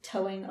with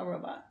towing a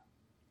robot?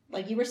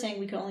 Like you were saying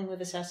we could only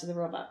move as fast as the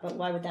robot, but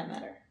why would that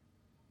matter?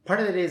 Part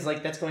of it is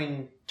like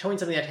towing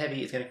something that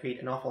heavy is going to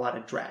create an awful lot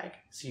of drag.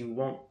 So you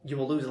will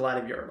lose a lot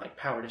of your like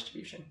power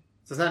distribution.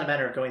 So it's not a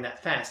matter of going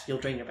that fast. You'll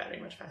drain your battery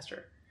much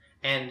faster.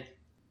 And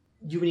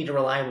you would need a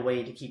reliable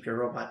way to keep your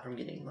robot from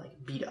getting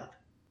like beat up.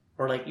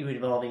 Or like you're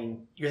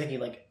thinking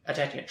like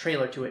attaching a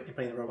trailer to it and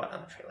putting the robot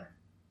on the trailer,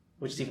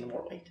 which is even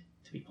more weight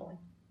to be pulling.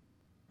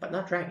 But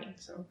not dragging,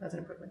 so that's an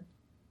improvement.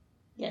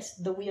 Yes,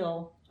 the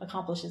wheel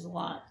accomplishes a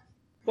lot.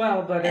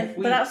 Well, but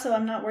But also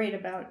I'm not worried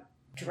about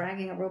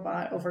dragging a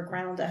robot over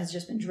ground that has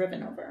just been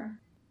driven over.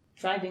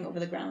 Driving over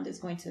the ground is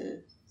going to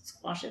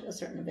squash it a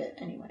certain bit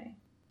anyway.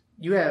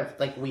 You have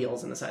like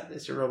wheels on the side of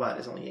this. Your robot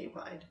is only 8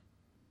 wide.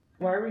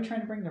 Why are we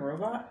trying to bring the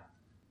robot?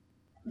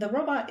 The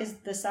robot is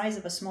the size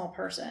of a small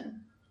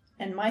person.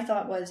 And my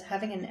thought was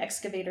having an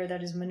excavator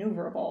that is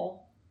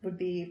maneuverable would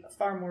be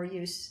far more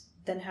use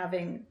than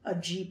having a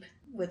Jeep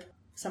with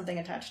something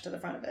attached to the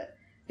front of it.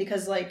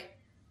 Because, like,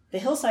 the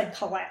hillside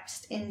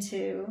collapsed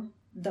into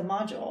the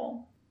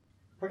module.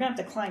 We're going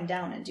to have to climb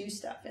down and do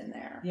stuff in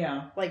there.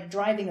 Yeah. Like,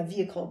 driving a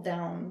vehicle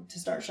down to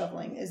start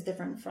shoveling is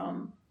different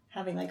from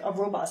having, like, a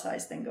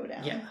robot-sized thing go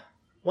down. Yeah.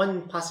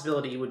 One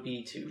possibility would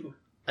be to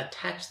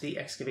attach the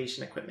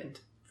excavation equipment,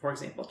 for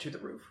example, to the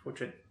roof,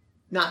 which would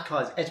not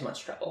cause as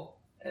much trouble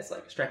as,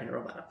 like, strapping a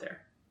robot up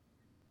there.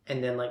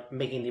 And then, like,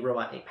 making the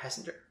robot a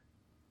passenger.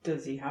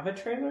 Does he have a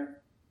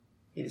trailer?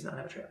 He does not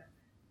have a trailer.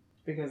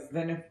 Because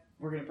then if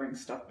we're going to bring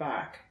stuff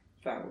back,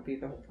 that would be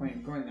the whole point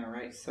of going there,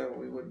 right? So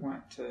we would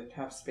want to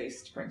have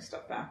space to bring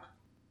stuff back.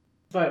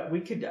 But I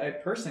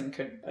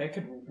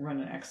could run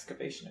an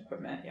excavation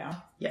equipment, yeah?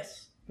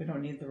 Yes. We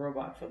don't need the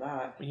robot for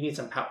that. You need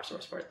some power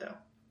source for it, though.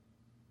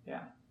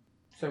 Yeah.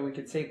 So we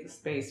could save the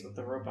space with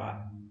the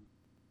robot.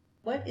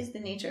 What is the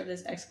nature of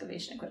this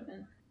excavation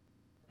equipment?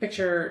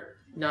 Picture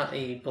not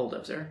a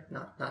bulldozer,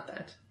 not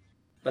that,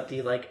 but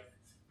the like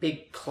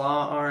big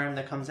claw arm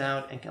that comes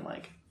out and can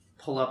like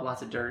pull up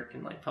lots of dirt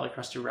and like probably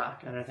crush through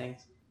rock and other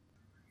things.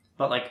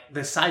 But like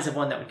the size of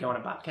one that would go on a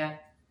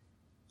Bobcat,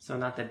 so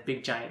not the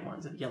big giant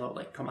ones of yellow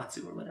like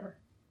Komatsu or whatever.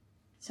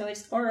 So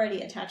it's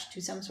already attached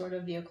to some sort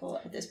of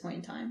vehicle at this point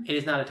in time? It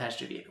is not attached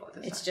to a vehicle at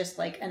this time. It's just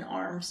like an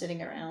arm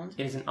sitting around?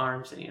 It is an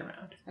arm sitting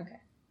around. Okay.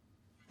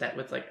 That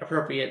with like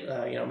appropriate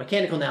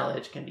mechanical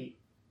knowledge can be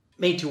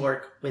made to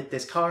work with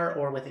this car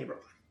or with a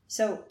robot.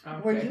 So,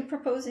 Were you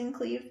proposing,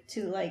 Cleve,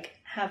 to, like,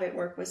 have it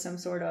work with some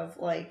sort of,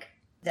 like,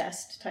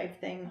 vest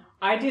type thing?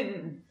 I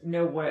didn't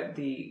know what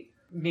the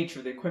nature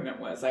of the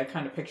equipment was. I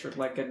kind of pictured,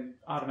 like, an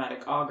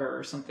automatic auger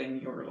or something.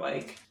 You were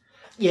like...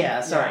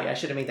 Yeah, sorry, I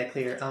should have made that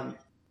clear.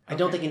 I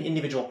don't think an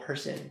individual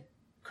person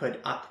could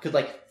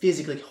like,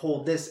 physically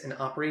hold this and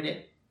operate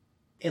it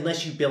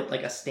unless you built,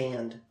 like, a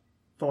stand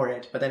for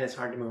it, but then it's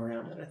hard to move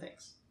around other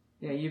things.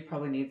 Yeah, you'd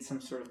probably need some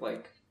sort of,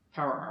 like,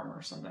 power armor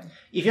or something.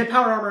 If you had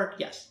power armor,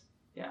 yes.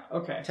 Yeah,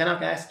 okay.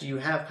 Tanok asked, do you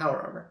have power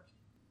armor?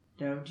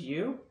 No, do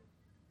you?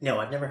 No,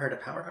 I've never heard of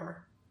power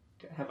armor.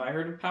 Have I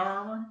heard of power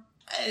armor?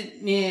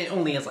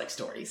 Only as, like,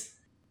 stories.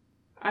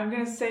 I'm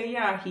going to say,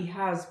 yeah, he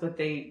has, but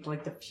the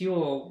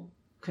fuel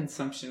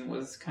consumption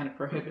was kind of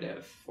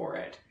prohibitive for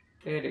it.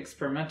 They had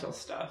experimental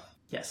stuff.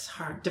 Yes,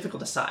 hard, difficult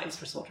to size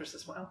for soldiers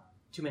as well.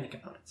 Too many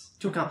components.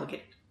 Too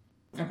complicated.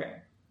 Okay.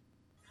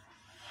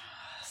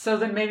 So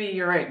then maybe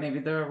you're right. Maybe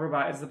the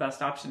robot is the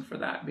best option for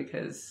that,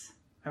 because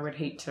I would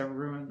hate to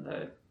ruin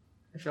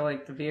I feel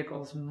like the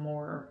vehicle is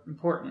more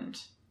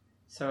important.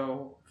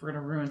 So if we're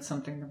going to ruin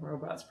something, the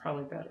robot's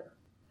probably better.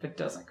 If it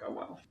doesn't go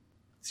well.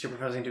 So you're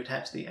proposing to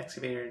attach the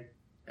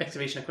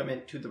excavation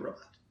equipment to the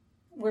robot?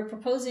 We're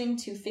proposing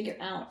to figure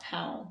out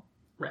how.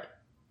 Right.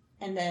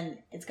 And then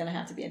it's going to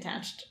have to be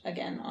attached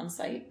again on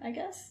site, I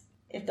guess.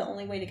 If the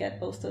only way to get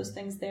both those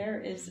things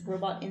there is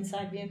robot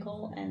inside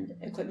vehicle and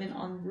equipment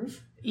on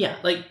roof? Yeah,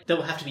 like, there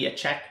will have to be a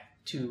check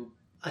to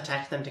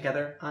attach them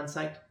together on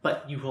site,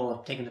 but you will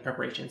have taken the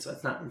preparation, so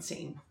it's not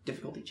insane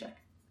difficulty check.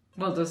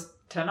 Well, does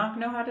Tanok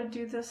know how to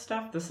do this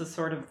stuff? Is this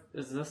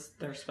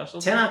their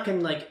specialty? Tanok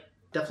can, like,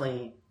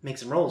 definitely make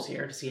some rolls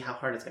here to see how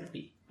hard it's going to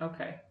be.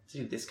 Okay. To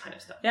do this kind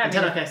of stuff. Yeah, and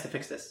Tanok has to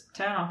fix this.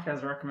 Tanok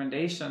has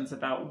recommendations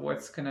about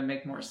what's going to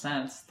make more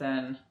sense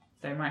than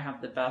they might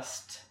have the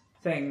best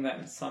thing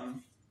than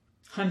some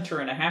hunter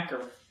and a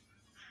hacker.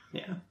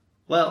 Yeah.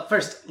 Well,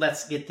 first,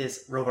 let's get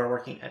this rover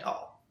working at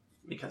all.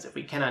 Because if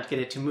we cannot get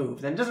it to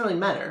move, then it doesn't really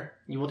matter.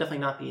 You will definitely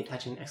not be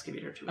attaching an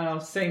excavator to it. Oh,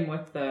 same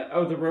with the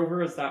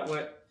rover, is that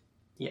what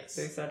Yes.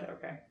 they said?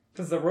 Okay.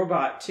 Because the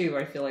robot, too,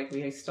 I feel like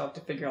we still have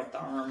to figure out the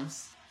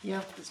arms.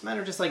 Yeah, it's a matter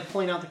of just like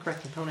pulling out the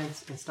correct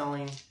components,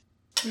 installing.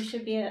 You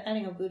should be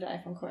adding a blue die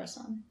from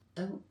Coruscant.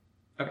 Oh.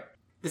 Okay.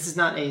 This is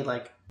not a,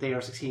 like, they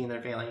are succeeding,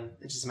 they're failing.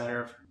 It's just a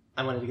matter of,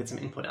 I wanted to get some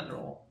input on the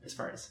roll as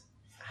far as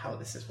how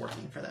this is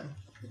working for them.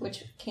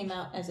 Which came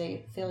out as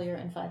a failure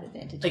and 5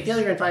 advantages. Like,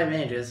 failure and 5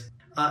 advantages.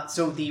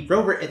 So the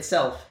rover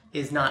itself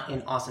is not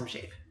in awesome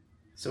shape.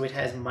 So it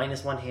has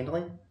 -1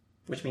 handling,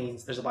 which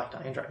means there's a black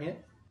die in driving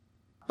it.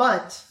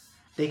 But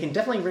they can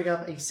definitely rig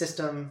up a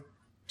system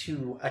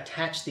to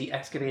attach the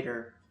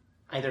excavator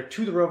either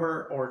to the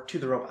rover or to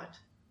the robot.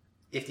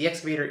 If the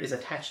excavator is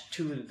attached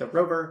to the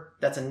rover,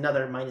 that's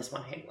another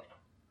 -1 handling.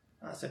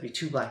 So it'd be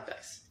 2 black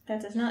dice.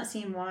 That does not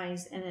seem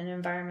wise in an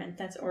environment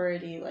that's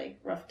already, like,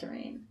 rough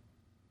terrain.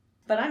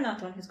 But I'm not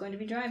the one who's going to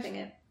be driving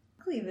it.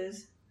 Cleve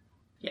is.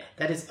 Yeah,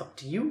 that is up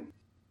to you.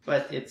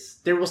 But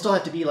there will still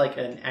have to be, like,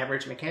 an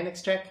average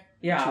mechanics check.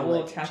 Yeah, to,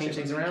 we'll like, attach change it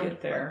things when we around.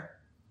 get there.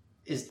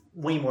 Is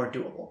way more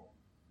doable.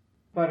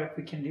 But if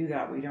we can do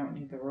that, we don't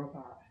need the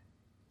robot.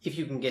 If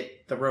you can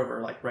get the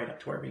rover, like, right up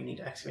to wherever you need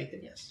to excavate,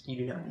 then yes, you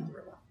do not need the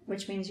robot.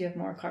 Which means you have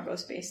more cargo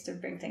space to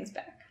bring things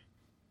back.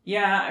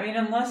 Yeah, I mean,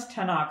 unless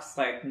Tenok's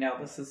like, no,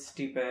 this is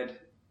stupid,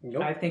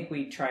 Nope. I think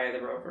we try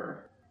the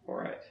rover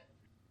for it.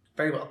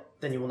 Very well.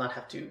 Then you will not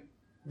have to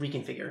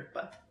reconfigure,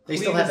 but they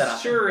still have that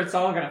option. Sure, it's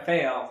all going to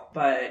fail,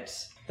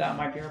 but that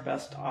might be our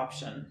best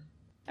option.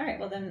 All right,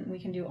 well then we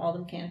can do all the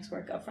mechanics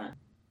work up front.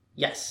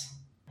 Yes.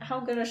 How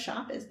good a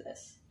shop is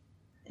this?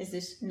 Is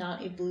this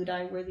not a blue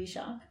die worthy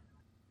shop?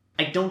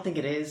 I don't think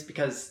it is,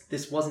 because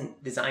this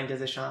wasn't designed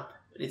as a shop.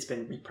 It's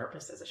been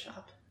repurposed as a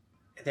shop.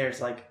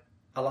 There's, like,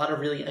 a lot of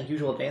really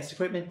unusual advanced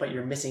equipment, but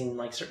you're missing,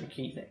 like, certain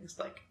key things.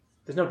 Like,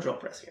 there's no drill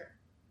press here.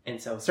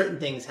 And so certain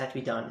things have to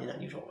be done in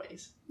unusual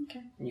ways.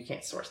 Okay. And you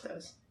can't source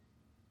those.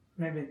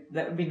 Maybe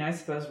that would be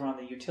nice if those were on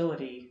the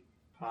utility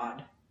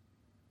pod.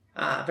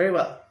 Very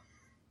well.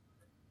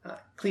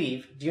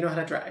 Cleve, do you know how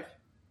to drive?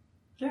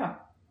 Yeah.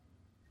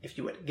 If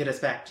you would get us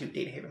back to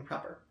Data Haven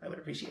proper, I would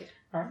appreciate it.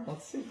 All right,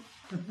 let's see.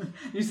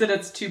 You said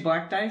it's 2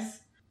 black dice?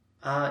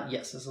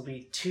 Yes, this will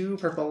be 2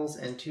 purples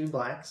and 2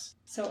 blacks.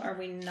 So are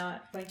we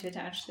not going to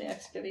attach the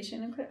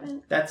excavation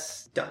equipment?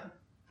 That's done.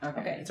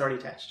 Okay. It's already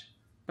attached.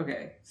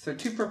 Okay, so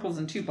 2 purples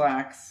and 2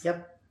 blacks.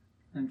 Yep.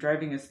 And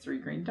driving is 3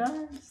 green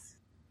dice.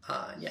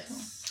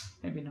 Yes.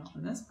 Maybe not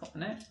on this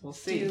planet. We'll Do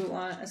see. you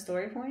want a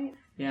story point?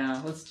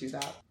 Yeah, let's do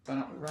that. So I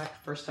don't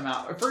wreck first time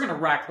out. If we're going to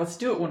wreck, let's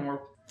do it when we're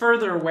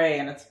further away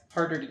and it's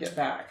harder to get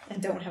back.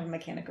 And don't have a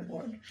mechanic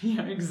aboard.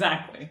 Yeah,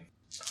 exactly.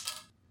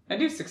 I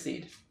do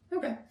succeed.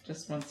 Okay.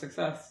 Just 1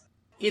 success.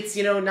 It's,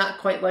 not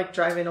quite like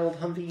driving old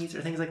Humvees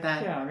or things like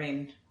that. Yeah, I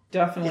mean,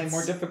 definitely It's-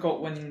 more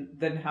difficult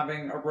than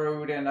having a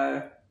road and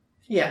a...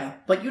 Yeah,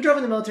 but you drove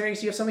in the military,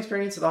 so you have some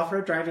experience with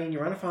off-road driving.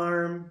 You're on a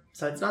farm,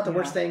 so it's not the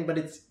worst thing, but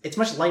it's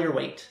much lighter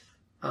weight.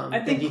 I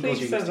think than vehicles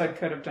Cleve you're says used to. I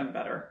could have done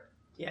better.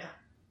 Yeah.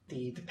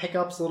 The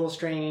pickup's a little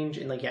strange,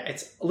 and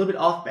it's a little bit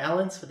off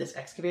balance with this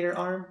excavator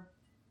arm.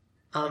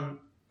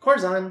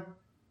 Corzon,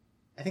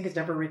 I think, has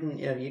never ridden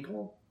in a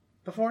vehicle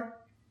before.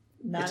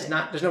 There's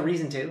no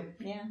reason to.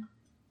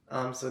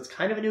 Yeah. So it's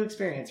kind of a new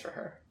experience for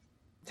her.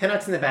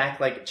 Tenok's in the back,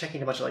 like,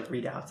 checking a bunch of, like,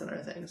 readouts and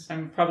other things.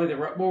 And probably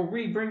were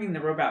we bringing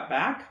the robot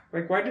back?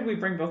 Like, why did we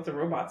bring both the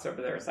robots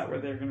over there? Is that where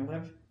they're going to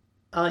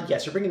live?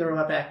 Yes, you're bringing the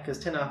robot back because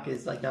Tenok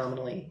is, like,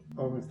 nominally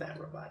owns that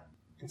robot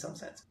in some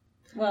sense.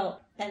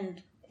 Well,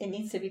 and it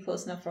needs to be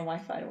close enough for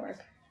Wi-Fi to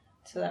work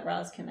so that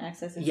Roz can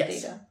access its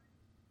Yes. data.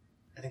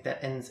 I think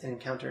that ends an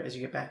encounter as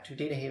you get back to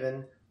Data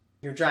Haven.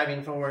 You're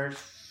driving forward,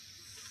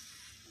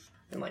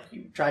 and, like,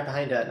 you drive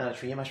behind not a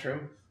tree, a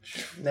mushroom.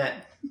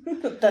 That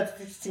That's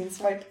the scene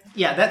swipe.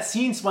 Yeah, that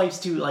scene swipes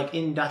to, like,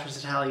 in Dr.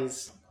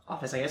 Satali's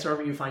office, I guess,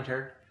 wherever you find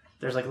her.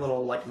 There's, like, a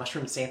little, like,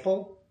 mushroom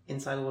sample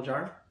inside a little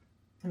jar.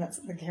 And that's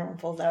the camera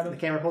pulls out The of.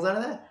 camera pulls out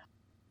of that.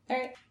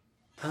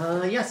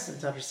 Alright. Yes,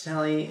 and Dr.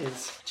 Satali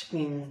is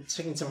checking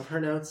some of her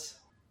notes.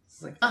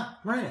 It's like,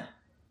 Mariah,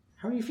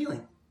 how are you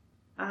feeling?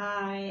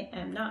 I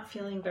am not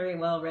feeling very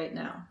well right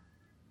now.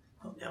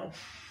 Oh, no.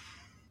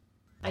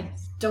 I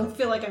don't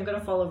feel like I'm going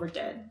to fall over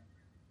dead.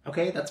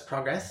 Okay, that's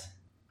progress.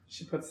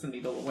 She puts the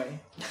needle away.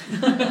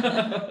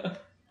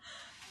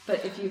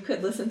 But if you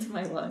could listen to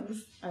my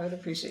lungs, I would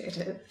appreciate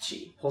it.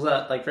 She pulls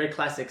out, like, very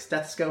classic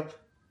stethoscope,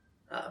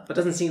 but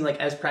doesn't seem, like,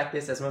 as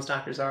practiced as most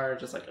doctors are.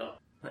 Just like, all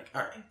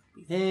right,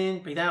 breathe in,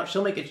 breathe out.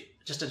 She'll make it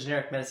just a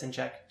generic medicine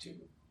check to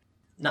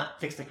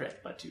not fix the crit,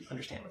 but to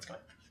understand what's going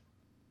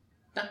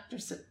on. Dr.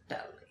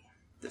 Satali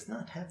does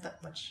not have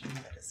that much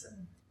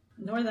medicine.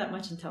 Nor that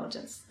much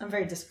intelligence. I'm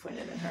very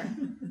disappointed in her.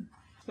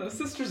 The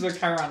Sisters of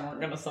Chiron weren't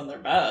going to send their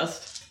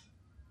best.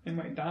 They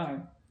might die.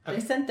 They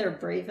sent their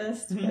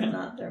bravest, but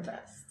not their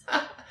best.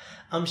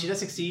 She does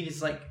succeed.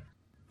 It's like,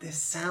 this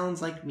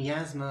sounds like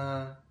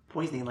miasma,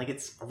 poisoning. Like,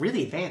 it's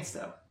really advanced,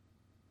 though.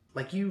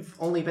 Like, you've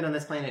only been on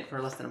this planet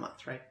for less than a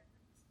month, right?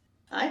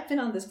 I've been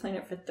on this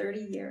planet for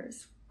 30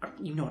 years.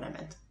 You know what I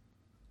meant.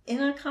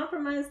 In a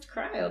compromised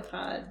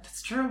cryopod.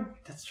 That's true.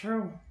 That's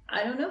true.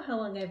 I don't know how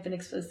long I've been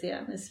exposed to the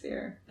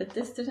atmosphere, but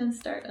this didn't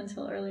start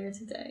until earlier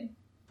today.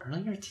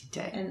 Earlier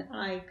today? And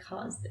I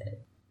caused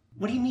it.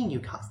 What do you mean you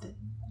caused it?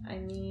 I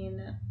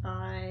mean,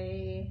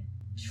 I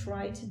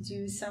tried to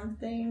do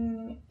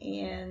something,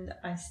 and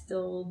I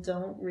still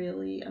don't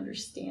really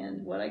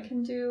understand what I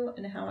can do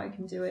and how I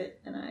can do it,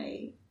 and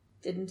I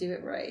didn't do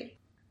it right.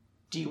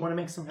 Do you want to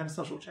make some kind of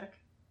social check?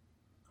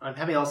 I'm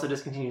happy to also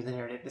discontinue the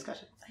narrative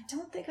discussion. I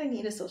don't think I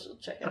need a social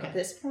check at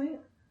this point.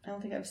 I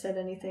don't think I've said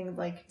anything,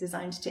 like,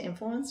 designed to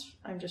influence.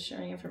 I'm just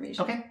sharing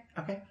information.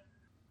 Okay.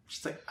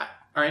 She's like, all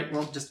right,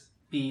 well,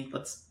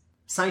 let's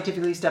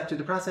scientifically step through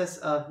the process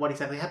of what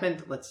exactly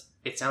happened.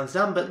 It sounds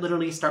dumb, but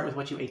literally start with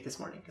what you ate this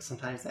morning, because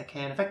sometimes that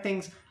can affect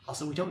things.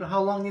 Also, we don't know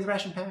how long these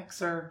ration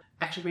packs are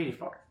actually rated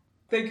for.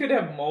 They could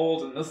have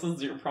mold, and this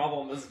is your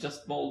problem, is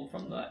just mold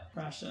from the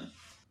ration.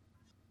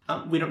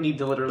 We don't need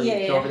to literally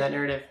go over that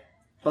narrative.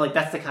 But, like,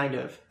 that's the kind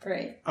of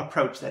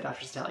approach that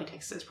Dr. Statali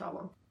takes to this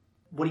problem.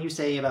 What do you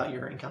say about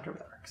your encounter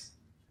with ARCs?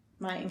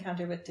 My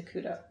encounter with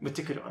Takuto. With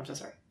Takuto, I'm so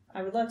sorry.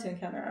 I would love to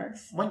encounter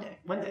ARCs. One day.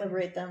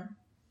 Liberate them.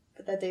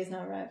 But that day's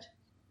not arrived.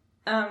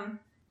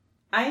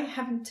 I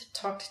haven't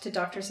talked to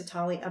Dr.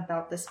 Statali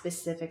about the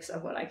specifics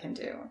of what I can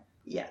do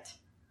yet.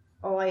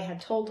 All I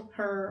had told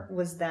her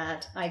was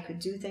that I could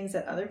do things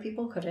that other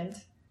people couldn't,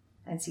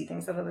 and see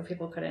things that other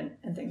people couldn't,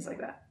 and things like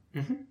that.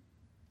 Mm-hmm.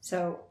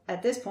 So,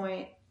 at this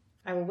point,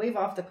 I will waive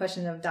off the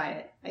question of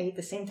diet. I eat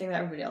the same thing that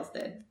everybody else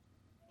did.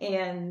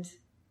 And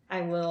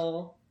I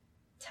will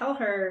tell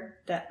her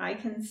that I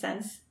can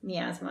sense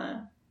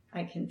miasma.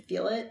 I can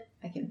feel it.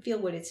 I can feel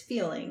what it's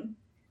feeling.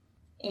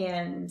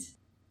 And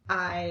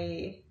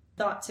I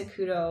thought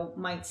Takuto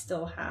might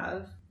still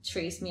have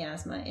trace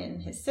miasma in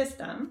his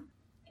system.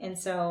 And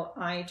so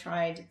I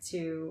tried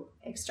to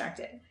extract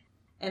it.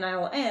 And I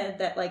will add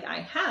that, like, I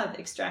have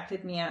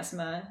extracted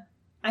miasma.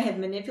 I have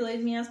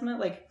manipulated miasma.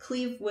 Like,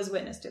 Cleve was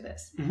witness to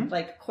this. Mm-hmm.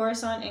 Like,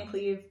 Coruscant and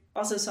Cleve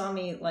also saw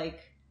me,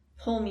 like,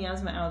 pull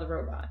miasma out of the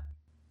robot.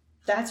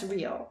 That's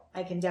real.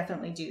 I can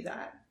definitely do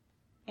that.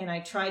 And I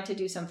tried to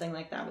do something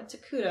like that with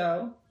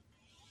Takuto,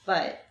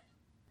 but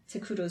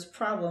Takuto's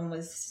problem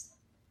was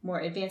more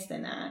advanced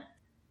than that.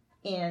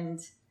 And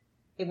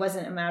it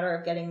wasn't a matter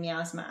of getting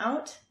miasma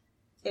out.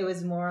 It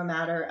was more a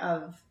matter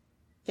of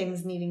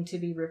things needing to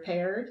be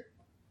repaired,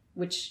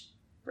 which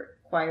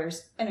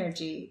requires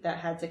energy that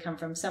had to come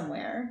from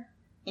somewhere.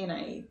 And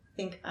I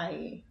think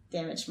I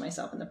damaged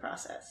myself in the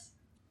process.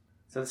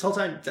 So this whole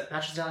time, Dr.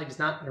 Statali does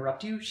not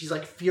interrupt you. She's,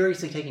 like,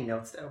 furiously taking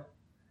notes, though.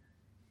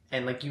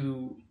 And, like,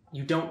 you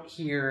don't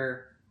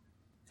hear...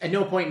 At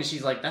no point is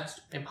she's like, that's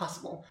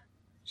impossible.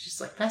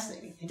 She's, like,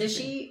 fascinating. Does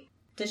she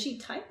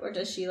type, or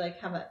does she, like,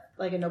 have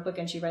a notebook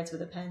and she writes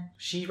with a pen?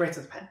 She writes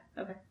with a pen.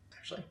 Okay.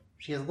 Actually.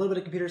 She has a little bit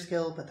of computer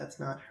skill, but that's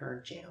not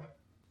her jam.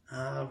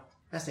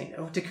 Fascinating.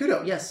 Oh,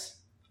 Takuto, yes.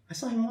 I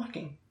saw him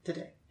walking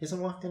today. He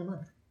hasn't walked in a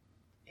month.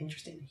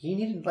 Interesting. He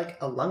needed, like,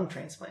 a lung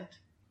transplant.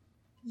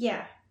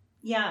 Yeah,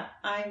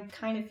 I'm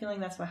kind of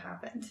feeling that's what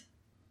happened.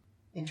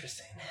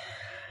 Interesting.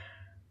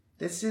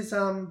 This is,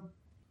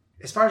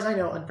 as far as I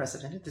know,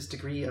 unprecedented. This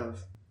degree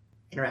of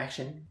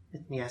interaction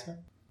with miasma,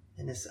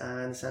 in this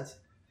sense.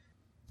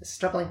 This is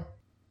troubling.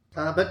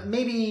 But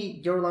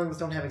maybe your lungs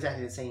don't have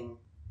exactly the same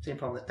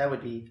problem. That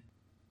would be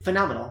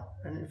phenomenal.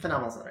 And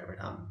phenomenal is not the right word.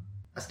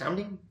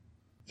 Astounding.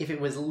 If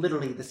it was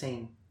literally the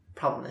same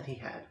problem that he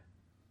had.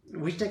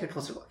 We should take a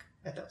closer look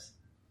at those.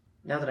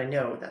 Now that I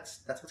know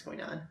that's what's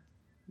going on.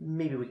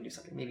 Maybe we can do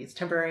something. Maybe it's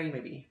temporary,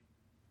 maybe...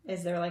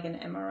 Is there, like, an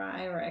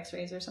MRI or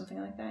x-rays or something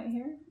like that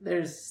here?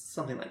 There's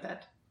something like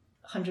that.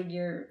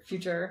 100-year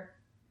future.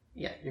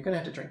 Yeah, you're gonna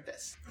have to drink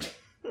this.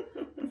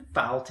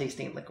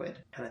 Foul-tasting liquid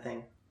kind of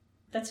thing.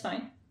 That's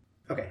fine.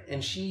 Okay,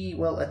 and she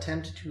will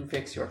attempt to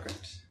fix your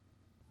crit.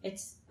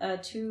 It's a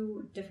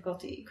 2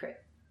 difficulty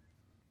crit.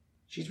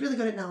 She's really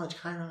good at knowledge,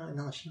 Kyra, and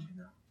knowledge.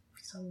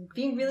 So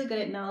being really good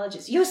at knowledge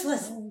is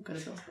useless. So good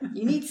at knowledge.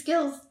 You need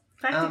skills,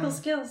 practical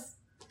skills,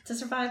 to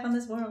survive on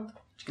this world.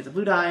 She gets a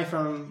blue dye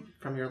from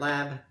your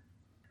lab.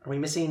 Are we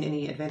missing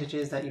any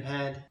advantages that you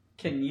had?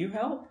 Can you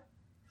help?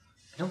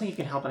 I don't think you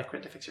can help on a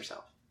crit to fix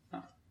yourself.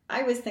 Oh.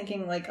 I was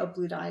thinking, like, a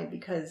blue dye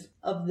because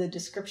of the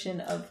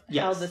description of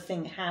how the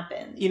thing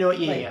happened. You know what?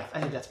 Yeah. I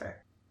think that's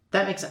fair.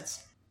 That makes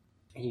sense.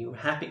 Are you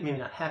happy? Maybe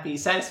not happy.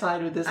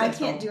 Satisfied with this? I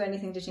can't do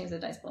anything to change the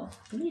dice pool.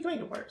 What are you going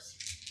to worse?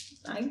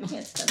 I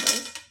can't spend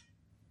those.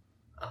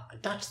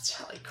 Dr.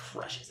 Statali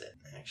crushes it,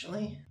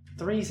 actually.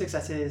 3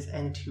 successes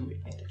and 2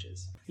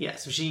 advantages. Yeah,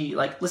 so she,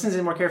 like, listens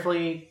in more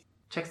carefully,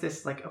 checks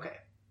this, like, okay,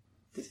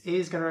 this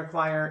is going to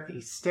require a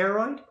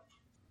steroid.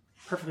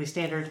 Perfectly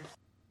standard.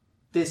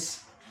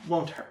 This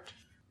won't hurt.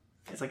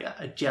 It's like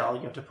a gel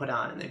you have to put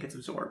on, and it gets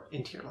absorbed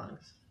into your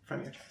lungs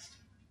from your chest.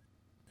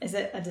 Is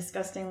it a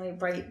disgustingly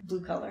bright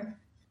blue color?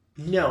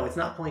 No, it's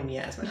not pulling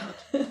miasma out.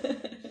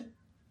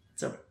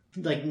 It's a,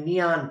 like,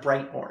 neon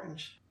bright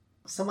orange.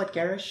 Somewhat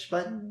garish,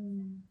 but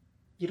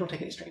You don't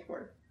take any strength for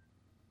it.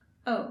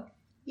 Oh,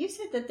 you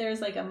said that there's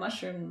like a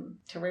mushroom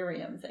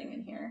terrarium thing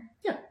in here.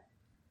 Yeah.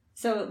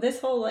 So this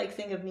whole like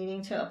thing of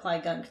needing to apply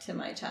gunk to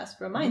my chest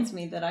reminds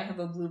me that I have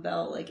a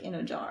bluebell like in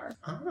a jar.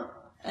 Ah.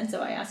 And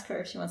so I asked her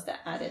if she wants to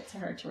add it to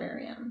her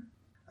terrarium.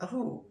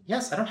 Oh,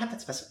 yes, I don't have that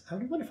specific. That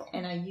would be wonderful.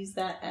 And I use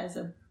that as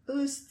a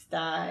boost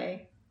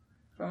die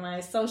for my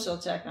social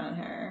check on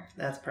her.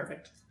 That's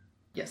perfect.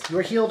 Yes, you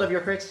are healed of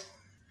your crit.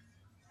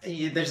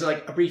 There's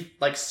like a brief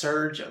like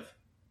surge of,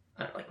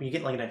 I don't know, like when you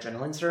get like an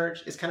adrenaline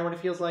surge is kind of what it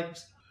feels like.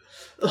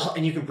 Ugh,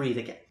 and you can breathe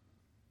again.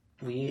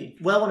 We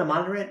want to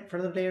monitor it for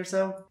another day or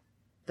so.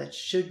 That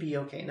should be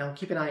okay. Now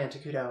keep an eye on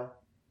Takuto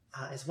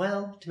as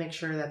well to make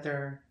sure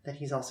that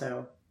he's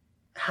also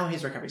how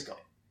his recovery's going,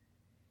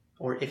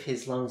 or if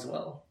his lungs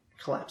will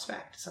collapse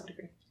back to some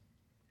degree.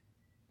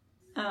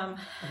 I'm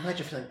glad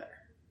you're feeling better.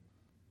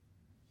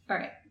 All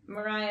right,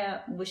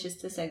 Mariah wishes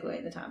to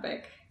segue the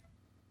topic.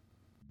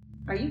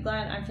 Are you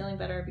glad I'm feeling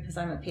better because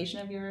I'm a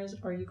patient of yours,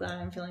 or are you glad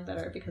I'm feeling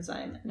better because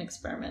I'm an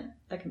experiment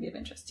that can be of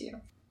interest to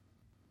you?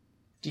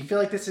 Do you feel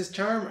like this is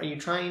charm? Are you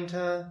trying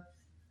to...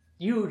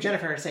 You,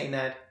 Jennifer, are saying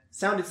that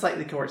sounded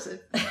slightly coercive.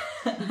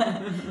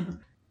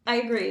 I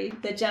agree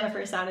that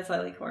Jennifer sounded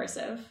slightly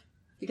coercive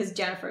because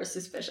Jennifer is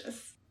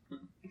suspicious.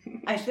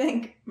 I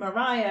think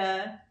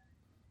Mariah,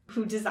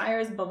 who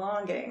desires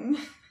belonging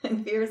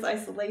and fears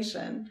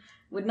isolation,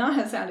 would not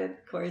have sounded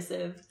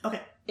coercive.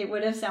 Okay. It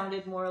would have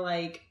sounded more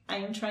like, I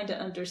am trying to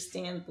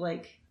understand,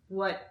 like,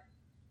 what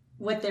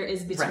there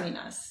is between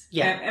us.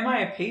 Yeah. Am I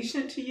a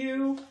patient to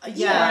you?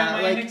 Yeah. Or am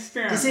I like, an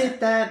experiment? is it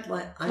that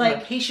like, I'm Like,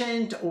 a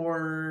patient,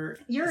 or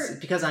is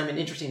it because I'm an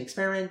interesting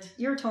experiment?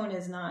 Your tone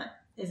is not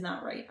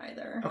right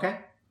either. Okay.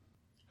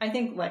 I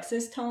think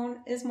Lex's tone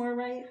is more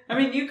right. I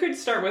mean, you could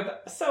start with,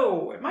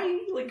 so, am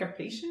I, like, a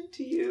patient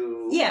to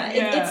you? Yeah,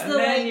 it's the, and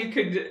then like... you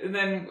could,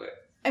 then...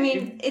 I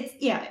mean,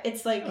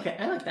 it's like... Okay,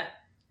 I like that.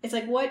 It's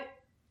like, what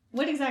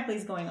exactly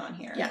is going on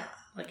here? Yeah,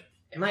 like,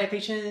 am I a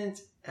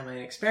patient? Am I an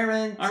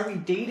experiment? Are we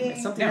dating? Am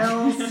I something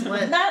else?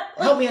 What? Not, like,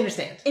 help me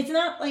understand. It's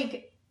not,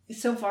 like,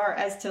 so far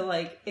as to,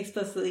 like,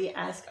 explicitly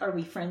ask, are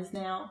we friends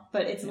now?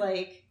 But it's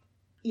like,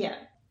 yeah,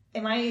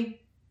 am I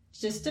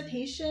just a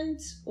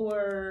patient,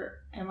 or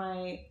am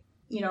I,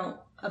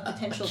 a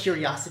potential... A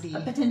curiosity.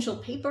 A potential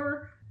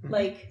paper? Mm-hmm.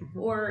 Like,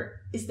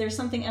 or is there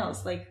something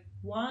else? Like,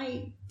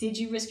 why did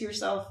you risk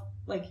yourself?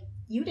 Like,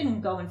 you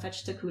didn't go and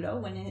fetch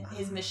Takuto when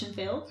his mission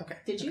failed. Okay.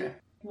 Did you? Okay.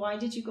 Why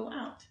did you go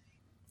out?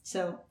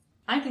 So,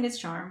 I think it's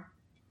charm.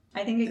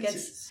 I think it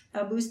gets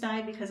a boost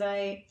die because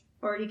I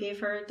already gave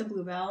her the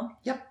bluebell.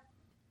 Yep.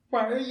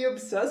 Why are you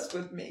obsessed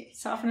with me?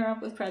 Soften her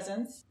up with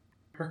presents.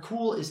 Her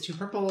cool is 2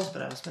 purples,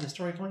 but I will spend a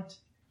story point.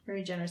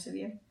 Very generous of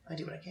you. I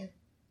do what I can.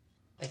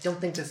 I don't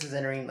think this is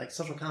entering, like,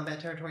 social combat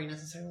territory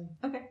necessarily.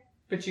 Okay.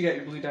 But you got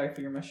your blue die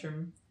for your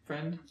mushroom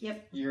friend?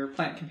 Yep. Your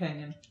plant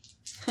companion.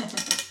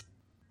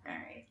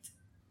 Alright.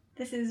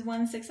 This is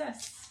 1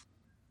 success.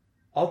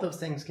 All those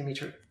things can be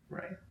true,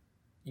 right?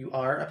 You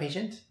are a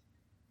patient.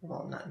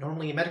 Well, not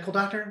normally a medical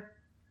doctor.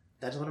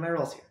 That is one of my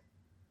roles here.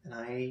 And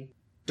I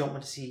don't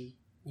want to see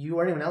you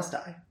or anyone else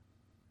die.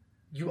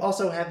 You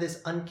also have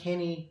this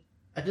uncanny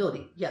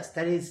ability. Yes,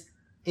 that is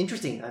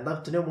interesting. I'd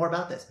love to know more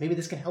about this. Maybe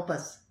this can help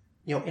us,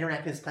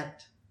 interact with this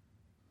planet.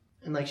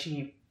 And, like,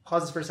 she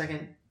pauses for a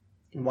second.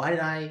 And why did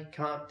I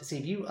come out to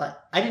save you?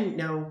 I didn't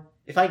know.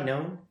 If I'd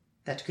known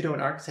that Takuto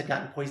and Arx had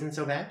gotten poisoned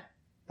so bad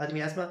by the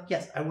miasma,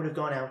 yes, I would have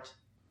gone out.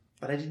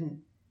 But I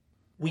didn't.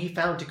 We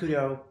found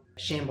Takuto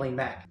shambling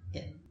back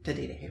into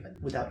Data Haven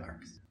without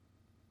Arx.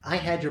 I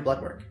had your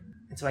blood work,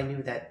 and so I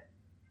knew that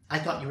I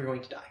thought you were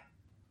going to die.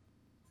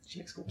 She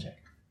makes a cool check.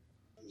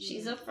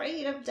 She's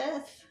afraid of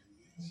death.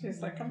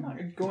 She's like, I'm not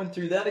going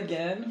through that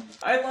again.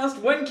 I lost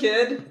 1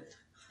 kid.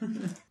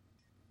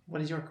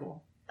 What is your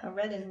cool? A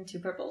red and 2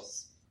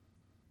 purples.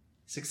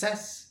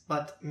 Success,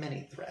 but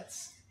many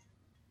threats.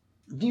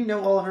 Do you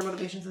know all of her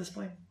motivations at this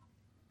point?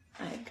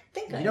 I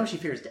think You know she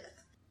fears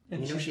death.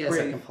 And you know she has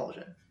a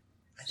compulsion.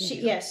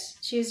 Yes,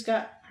 she's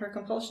got her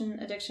compulsion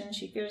addiction.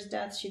 She fears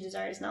death. She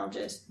desires knowledge,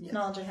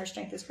 and her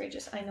strength is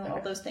courageous. I know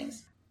all those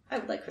things. I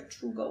would like her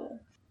true goal.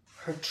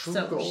 Her true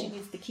so goal. She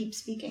needs to keep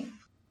speaking.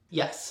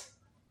 Yes.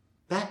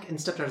 Back in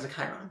Stepdaughter as a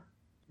Chiron,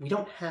 we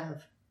don't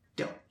have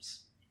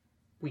domes.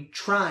 We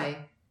try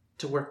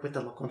to work with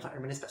the local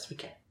environment as best we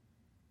can.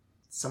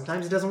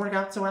 Sometimes it doesn't work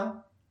out so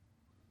well.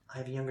 I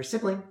have a younger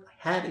sibling.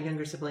 I had a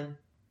younger sibling.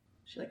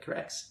 She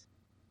corrects.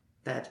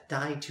 That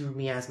died to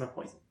miasma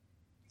poison.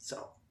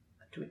 So,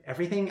 I'm doing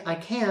everything I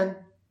can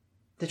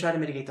to try to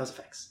mitigate those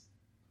effects.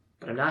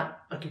 But I'm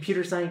not a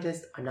computer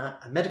scientist. I'm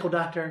not a medical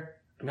doctor.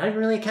 I'm not even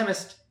really a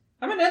chemist.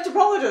 I'm an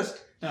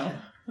anthropologist. No.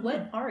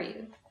 What are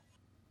you?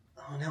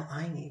 Oh, now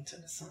I need to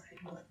decide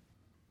what.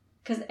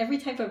 Because every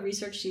type of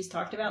research she's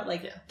talked about,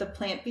 the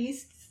plant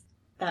beasts,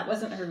 that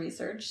wasn't her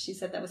research. She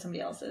said that was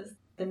somebody else's.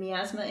 The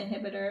miasma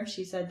inhibitor,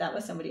 she said that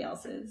was somebody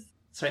else's.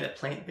 Sorry, that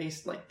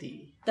plant-based,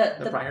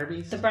 the briar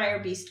beast? The briar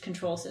beast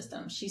control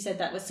system. She said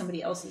that was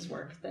somebody else's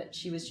work that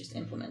she was just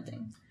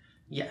implementing.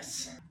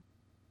 Yes.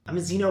 I'm a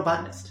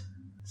xenobotanist.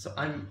 So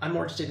I'm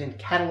more interested in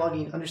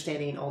cataloging,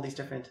 understanding all these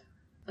different...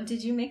 Oh,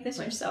 did you make this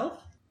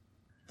yourself?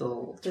 The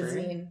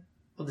zine.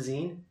 Oh, the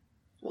zine?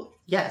 Well,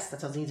 yes,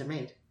 that's how zines are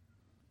made.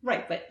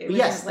 Right, but it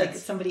Yes, wasn't like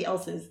somebody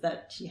else's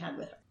that she had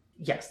with her.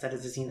 Yes, that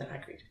is a zine that I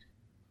created.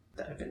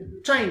 That I've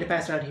been trying to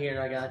pass around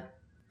here.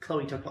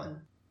 Chloe took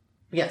one.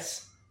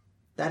 Yes,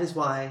 that is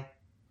why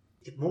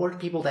the more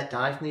people that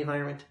die from the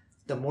environment,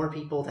 the more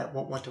people that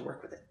won't want to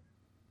work with it.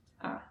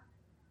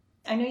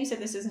 I know you said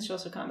this isn't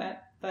social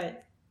combat,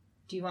 but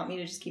do you want me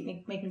to just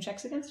keep making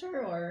checks against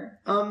her, or?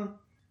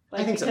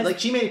 I think so. Like,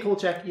 she made a cool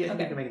check. Yeah,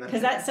 okay. You can make that.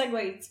 Because that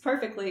segues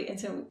perfectly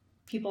into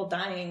people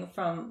dying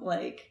from,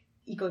 like,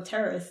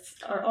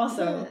 eco-terrorists are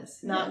also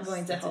not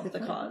going to help the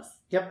cause.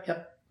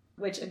 Yep.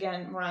 Which,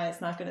 again,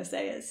 Mariah's not going to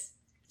say as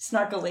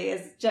snarkily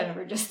as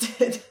Jennifer just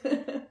did.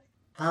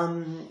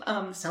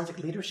 Sounds like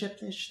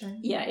leadership-ish thing?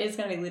 Yeah, it is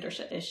going to be a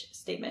leadership-ish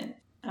statement.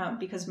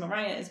 Because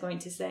Mariah is going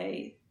to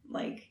say,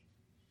 like,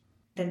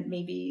 then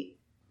maybe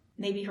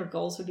her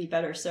goals would be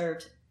better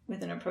served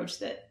with an approach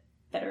that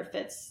better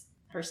fits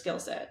her skill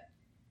set,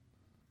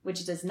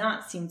 which does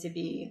not seem to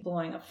be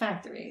blowing up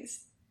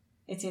factories.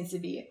 It seems to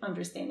be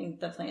understanding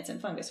the plants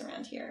and fungus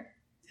around here.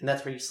 And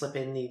that's where you slip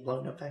in the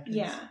blown up factories?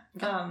 Yeah.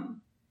 Okay.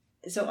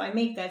 So I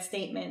make that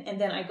statement,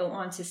 and then I go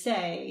on to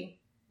say,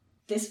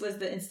 this was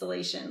the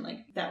installation,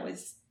 like, that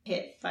was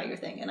hit by your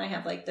thing. And I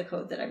have, like, the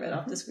code that I read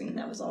off the screen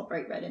that was all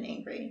bright red and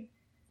angry.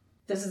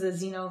 This is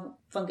a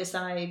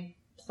xenofungicide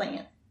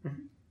plant.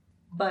 Mm-hmm.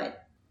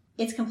 But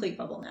it's complete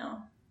bubble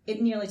now.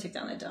 It nearly took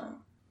down a dome.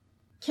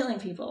 Killing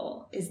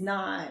people is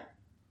not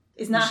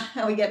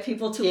how we get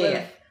people to live.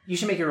 Yeah. You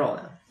should make your roll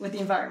now. With the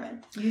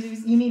environment.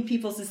 You need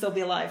people to still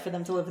be alive for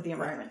them to live with the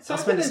environment. So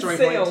I've been in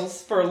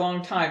sales for a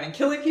long time, and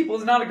killing people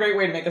is not a great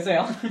way to make a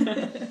sale.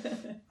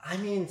 I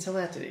mean, so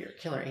that's your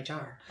killer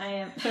HR. I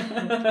am.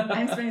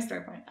 I'm spending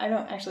story point. I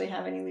don't actually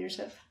have any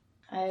leadership.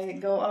 I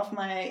go off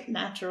my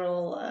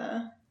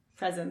natural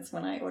presence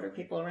when I order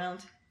people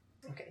around.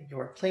 Okay,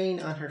 you're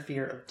playing on her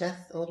fear of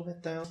death a little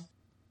bit, though.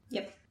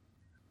 Yep.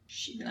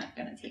 She's not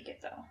going to take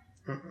it, though.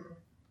 Mm-mm.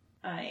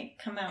 I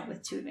come out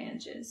with 2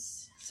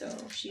 advantages, so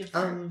she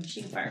can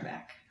fire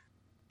back.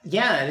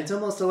 Yeah, and it's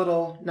almost a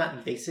little, not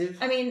invasive.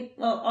 I mean,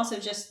 well, also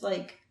just,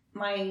 like,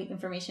 my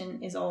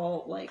information is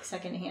all, like,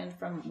 secondhand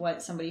from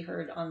what somebody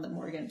heard on the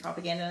Morgan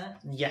propaganda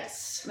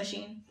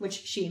machine, which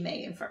she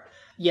may infer.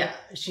 Yeah,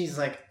 she's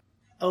like,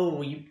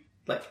 oh,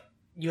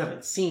 you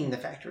haven't seen the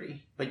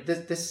factory, but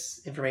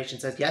this information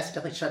says, yes, it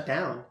definitely shut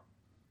down.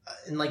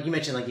 And, like, you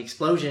mentioned, like, the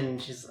explosion,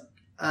 she's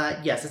like,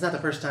 yes, it's not the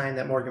first time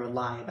that Morgan would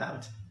lie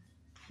about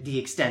the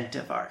extent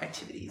of our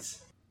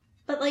activities.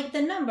 But, like,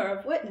 the number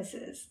of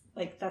witnesses,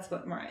 like, that's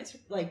what Mariah's,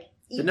 like...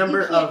 The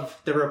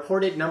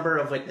reported number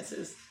of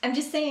witnesses. I'm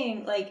just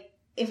saying, like,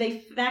 if a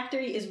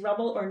factory is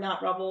rubble or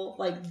not rubble,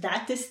 like,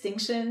 that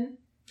distinction...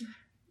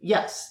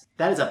 Yes,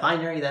 that is a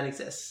binary that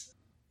exists.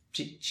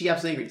 She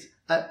absolutely agrees.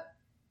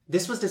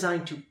 This was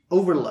designed to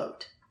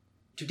overload,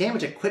 to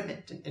damage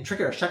equipment and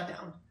trigger a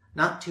shutdown,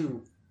 not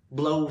to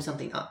blow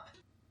something up.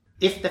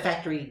 If the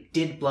factory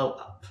did blow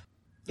up,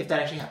 if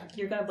that actually happened.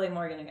 You're going to blame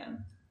Morgan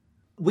again.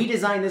 We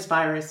designed this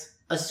virus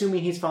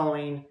assuming he's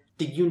following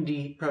the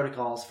Unity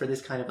protocols for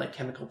this kind of, like,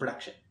 chemical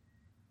production.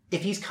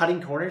 If he's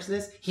cutting corners to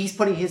this, he's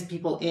putting his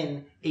people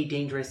in a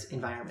dangerous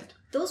environment.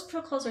 Those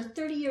protocols are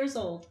 30 years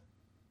old.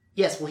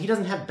 Yes, well, he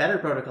doesn't have better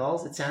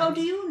protocols, it sounds. How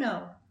do you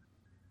know?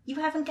 You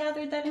haven't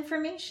gathered that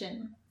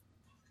information.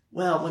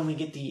 Well, when we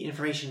get the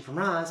information from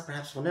Roz,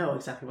 perhaps we'll know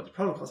exactly what the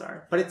protocols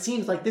are. But it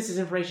seems like this is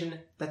information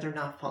that they're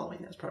not following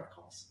those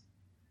protocols.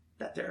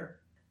 That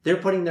they're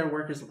putting their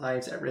workers'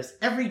 lives at risk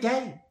every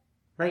day,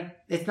 right?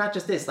 It's not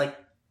just this. Like,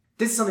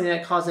 this is something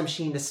that caused a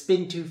machine to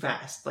spin too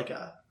fast, like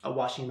a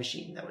washing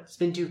machine that would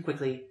spin too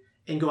quickly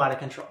and go out of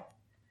control,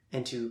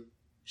 and to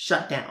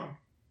shut down.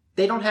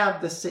 They don't have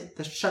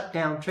the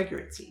shutdown trigger,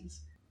 it seems.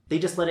 They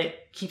just let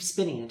it keep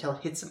spinning until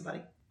it hits somebody.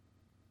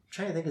 I'm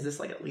trying to think, is this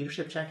like a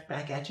leadership check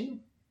back at you?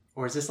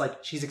 Or is this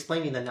like she's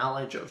explaining the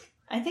knowledge of...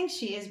 I think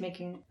she is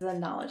making the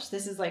knowledge.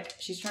 This is like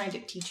she's trying to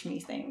teach me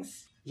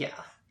things. Yeah.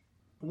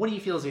 What do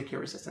you feel is your cure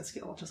resistance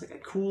skill? Just like a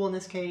cool in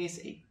this case?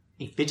 A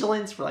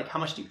vigilance for like how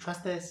much do you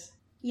trust this?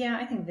 Yeah,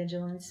 I think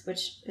vigilance,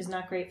 which is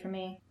not great for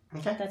me.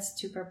 Okay. That's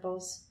 2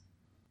 purples.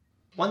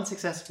 1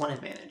 success, 1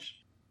 advantage.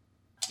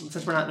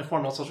 Since we're not in a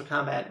formal social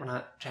combat, we're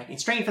not tracking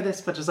strain for this,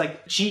 but just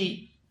like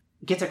she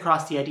gets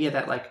across the idea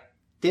that like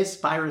this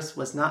virus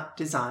was not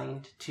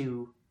designed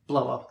to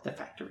blow up the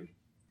factory.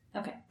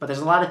 Okay. But there's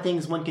a lot of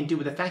things one can do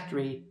with a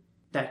factory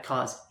that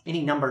cause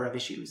any number of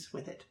issues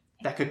with it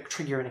that could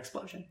trigger an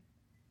explosion.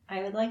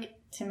 I would like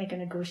to make a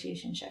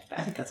negotiation check back.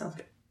 I think that sounds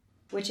good.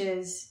 Which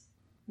is,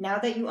 now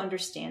that you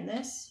understand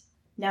this,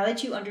 now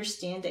that you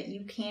understand that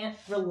you can't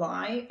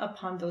rely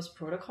upon those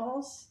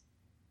protocols,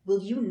 will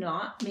you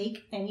not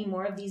make any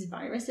more of these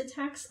virus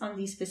attacks on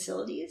these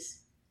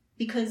facilities?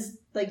 Because,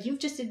 like, you've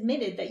just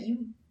admitted that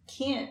you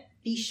can't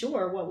be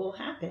sure what will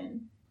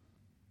happen.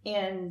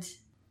 And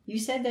you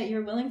said that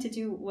you're willing to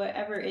do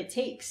whatever it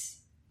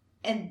takes.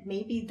 And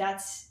maybe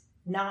that's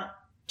not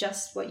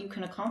just what you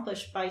can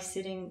accomplish by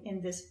sitting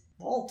in this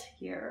vault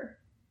here.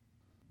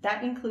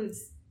 That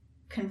includes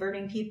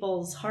converting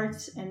people's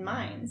hearts and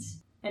minds,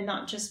 and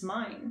not just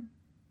mine.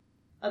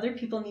 Other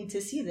people need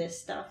to see this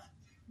stuff,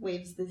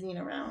 waves the zine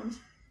around.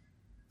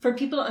 For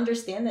people to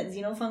understand that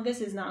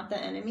xenofungus is not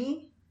the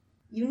enemy,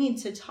 you need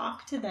to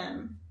talk to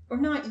them. Or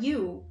not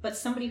you, but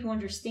somebody who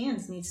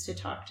understands needs to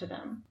talk to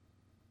them.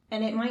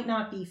 And it might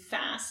not be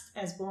fast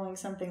as blowing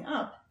something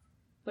up,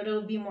 but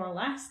it'll be more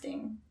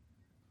lasting.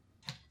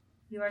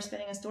 You are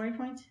spending a story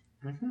point?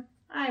 Mm-hmm.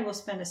 I will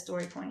spend a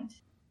story point.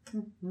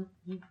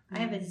 I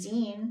have a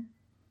zine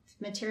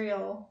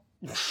material.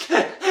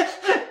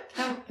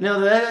 No,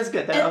 that is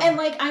good. And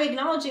like, I'm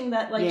acknowledging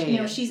that, like,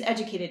 Yeah. she's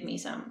educated me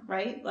some,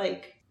 right?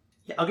 Like,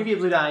 yeah, I'll give you a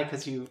blue die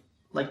because you,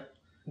 like,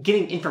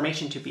 getting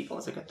information to people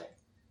is a good thing.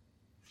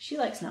 she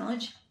likes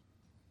knowledge.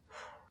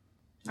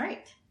 All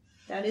right.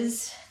 That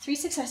is 3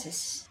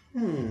 successes.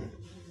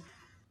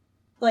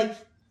 Like,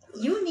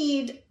 you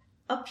need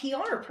a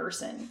PR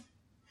person.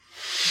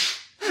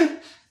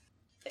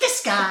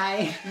 This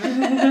guy!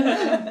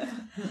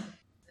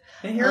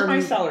 And here are my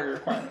salary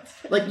requirements.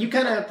 Like, you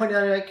kind of pointed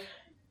out, like,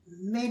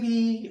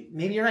 maybe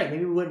you're right.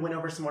 Maybe we would win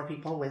over some more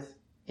people with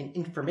an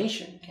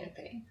information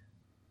campaign.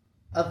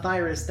 A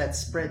virus that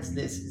spreads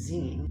this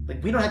zine.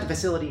 Like, we don't have the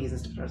facilities and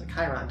stuff as a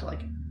Chiron to,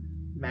 like,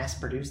 mass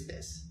produce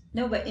this.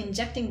 No, but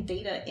injecting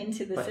data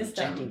into the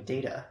system. Injecting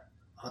data.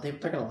 Oh, they're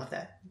going to love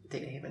that.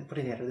 Data haven,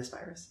 putting it out of this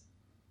virus.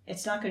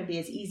 It's not going to be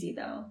as easy,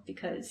 though,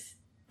 because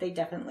they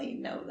definitely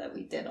know that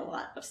we did a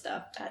lot of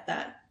stuff at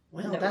that.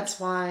 Well, that's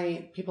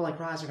why people like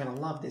Roz are going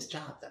to love this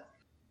job, though.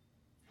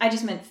 I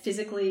just meant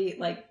physically,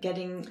 like,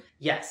 getting...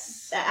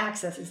 Yes. The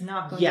access is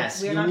not going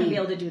Yes, we're not going to be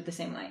able to do it the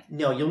same way.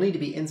 No, you'll need to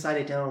be inside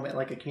a dome at,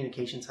 like, a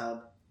communications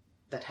hub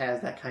that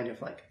has that kind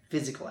of, like,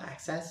 physical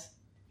access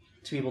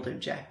to be able to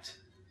inject.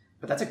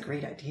 But that's a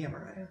great idea,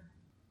 Mariah.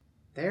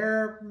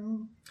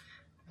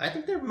 I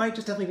think there might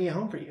just definitely be a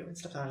home for you and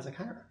stuff out as a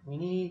Chiron. We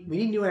need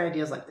new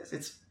ideas like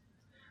this.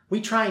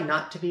 We try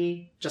not to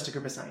be just a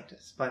group of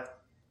scientists,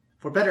 but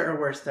for better or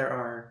worse,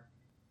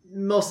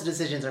 most of the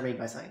decisions are made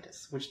by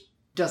scientists, which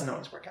doesn't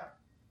always work out.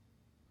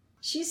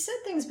 She's said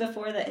things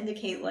before that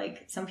indicate,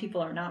 like, some people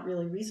are not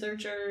really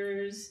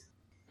researchers.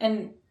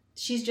 And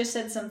she's just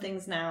said some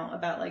things now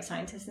about, like,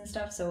 scientists and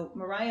stuff. So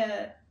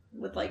Mariah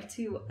would like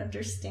to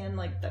understand,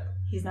 like,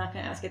 he's not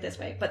going to ask it this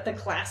way, but the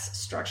class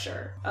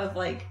structure of,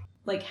 like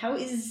how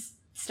is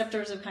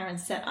Stepdaughters of Chiron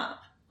set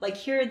up? Like,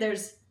 here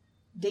there's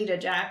data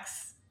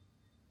jacks,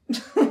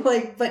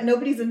 like, but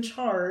nobody's in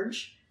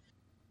charge.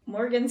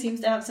 Morgan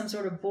seems to have some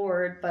sort of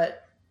board,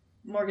 but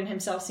Morgan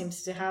himself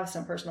seems to have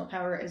some personal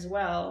power as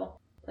well.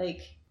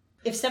 Like,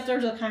 if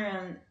Stepdaughters of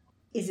Chiron,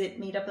 is it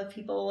made up of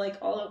people, like,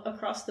 all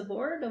across the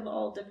board of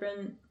all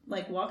different,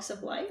 like, walks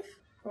of life?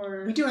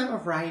 Or we do have a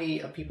variety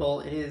of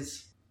people. It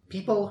is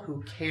people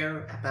who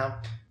care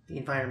about the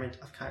environment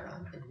of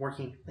Chiron and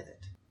working with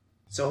it.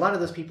 So a lot of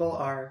those people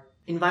are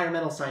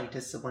environmental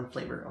scientists of one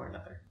flavor or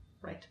another,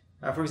 right?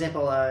 For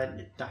example,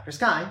 Dr.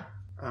 Sky,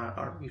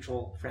 our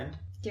mutual friend.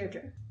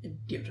 Deirdre,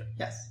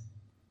 yes.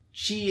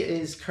 She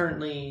is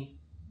currently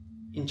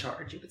in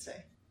charge, you would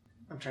say.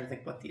 I'm trying to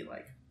think what the,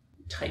 like,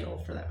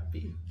 title for that would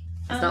be.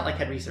 It's not like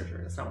head researcher.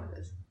 That's not what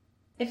it is.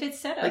 If it's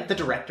set up... Like the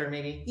director,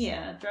 maybe?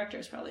 Yeah, director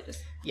is probably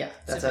just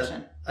that's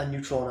sufficient. a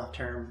neutral enough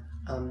term.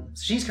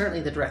 She's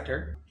currently the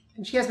director,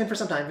 and she has been for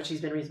some time, but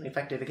she's been reasonably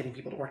effective at getting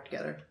people to work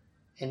together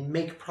and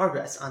make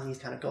progress on these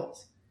kind of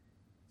goals.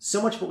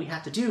 So much of what we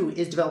have to do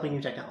is developing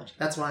new technology.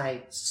 That's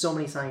why so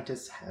many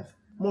scientists have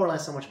more or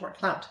less so much more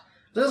clout.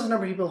 But there's also a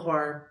number of people who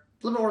are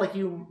a little bit more like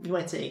you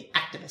might say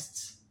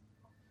activists,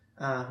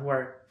 who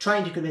are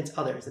trying to convince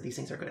others that these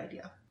things are a good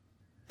idea.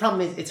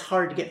 Problem is, it's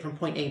hard to get from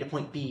point A to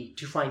point B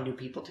to find new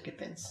people to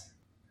convince.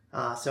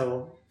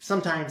 So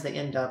sometimes they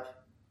end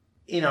up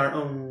in our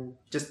own,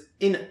 just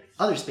in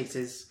other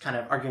spaces, kind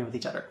of arguing with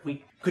each other.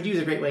 We could use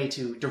a great way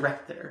to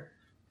direct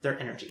their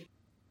energy.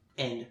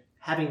 And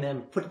having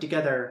them put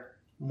together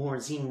more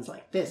zines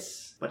like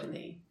this, but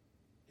in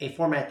a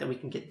format that we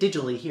can get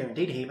digitally here in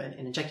Data Haven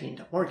and injecting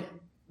into Morgan,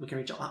 we can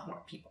reach a lot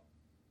more people.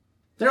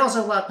 There are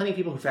also plenty of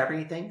people who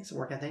fabricate things and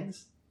work on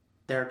things.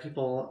 There are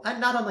people,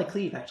 not unlike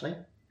Cleve actually,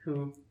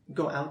 who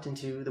go out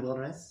into the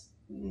wilderness,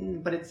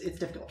 but it's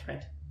difficult,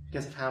 right?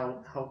 Because of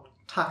how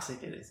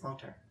toxic it is long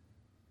term.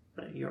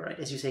 But you're right,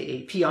 as you say,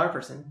 a PR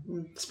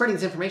person, spreading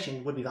this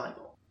information would be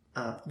valuable.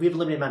 We have a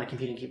limited amount of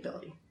computing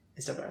capability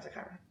instead of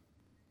Chiron.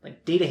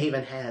 Like, Data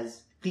Haven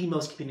has the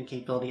most computing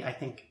capability, I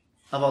think,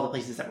 of all the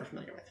places that we're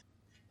familiar with.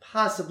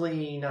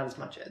 Possibly not as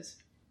much as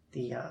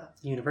the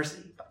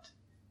university, but...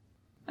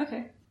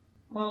 Okay.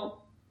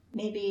 Well,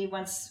 maybe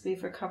once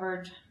we've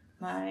recovered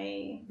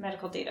my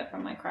medical data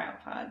from my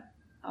cryopod,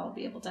 I'll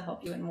be able to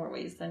help you in more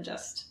ways than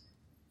just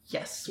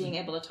being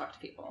able to talk to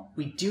people.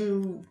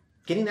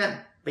 Getting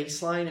that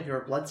baseline of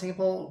your blood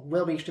sample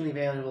will be extremely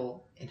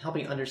valuable in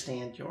helping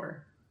understand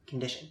your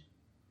condition.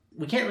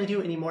 We can't really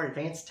do any more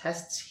advanced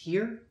tests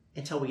here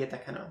until we get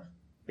that kind of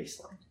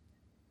baseline.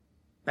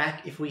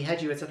 Back, if we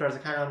had you at Stepdaughters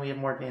of Chiron, we have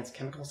more advanced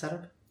chemical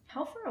setup.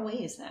 How far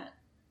away is that?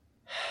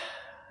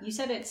 You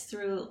said it's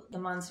through the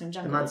monsoon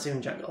jungle. The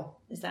monsoon jungle.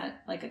 Is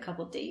that like a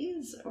couple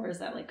days, or is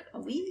that like a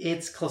week?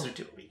 It's closer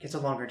to a week. It's a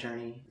longer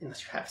journey,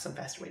 unless you have some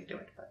faster way to do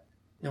it. But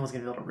no one's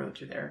going to be able to road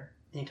through there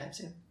anytime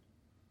soon.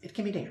 It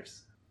can be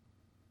dangerous.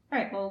 All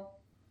right, well,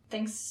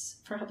 thanks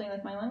for helping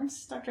with my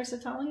lungs, Dr.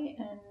 Satali,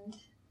 and...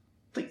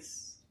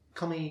 Please,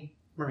 call me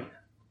Marina.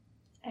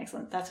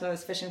 Excellent. That's what I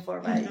was fishing for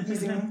by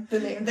using the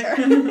name there.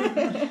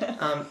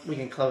 We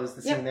can close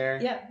the scene there.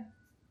 Yeah.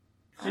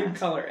 You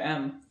call her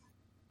M.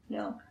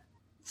 No.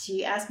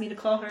 She asked me to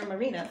call her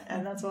Marina,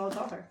 and that's what I'll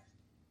call her.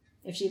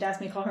 If she'd asked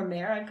me to call her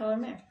Mare, I'd call her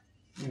Mare.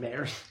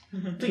 Mare.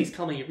 Please,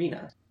 call me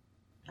Irina.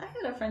 I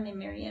had a friend named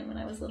Marianne when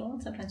I was little,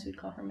 and sometimes we'd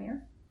call her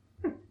Mare.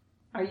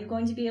 Are you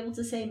going to be able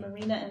to say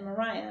Marina and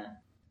Mariah?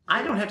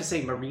 I don't have to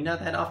say Marina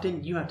that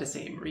often. You have to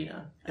say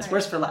Marina. It's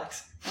worse for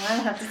Lex. I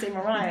don't have to say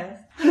Mariah.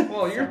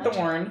 Well, you're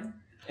Thorn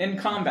in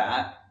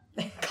combat.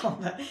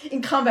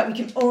 In combat, we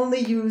can only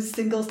use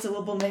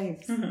single-syllable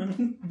names.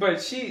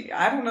 But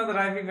I don't know that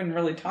I've even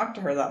really talked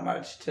to her that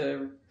much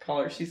to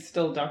call her. She's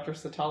still Dr.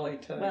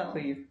 Satali to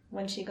Cleve.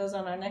 When she goes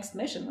on our next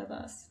mission with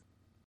us.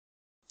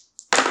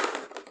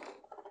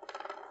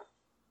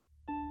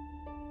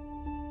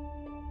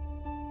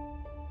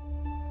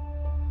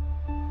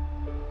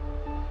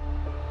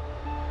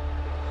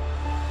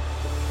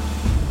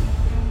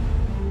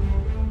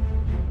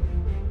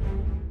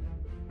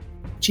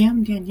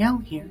 Jam Danielle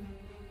here.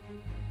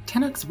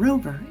 Tennock's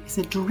Rover is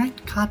a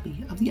direct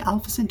copy of the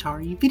Alpha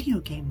Centauri video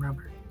game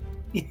Rover.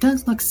 It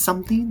does look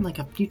something like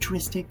a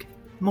futuristic,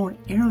 more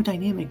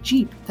aerodynamic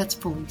Jeep that's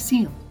fully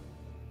sealed.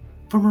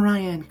 For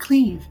Mariah and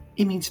Cleve,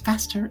 it means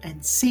faster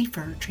and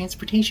safer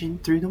transportation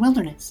through the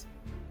wilderness.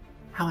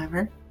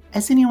 However,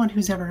 as anyone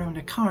who's ever owned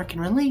a car can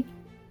relate,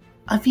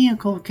 a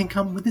vehicle can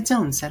come with its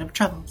own set of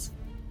troubles.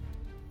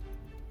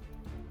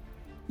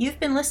 You've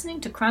been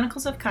listening to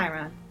Chronicles of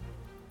Chiron,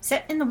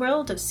 set in the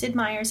world of Sid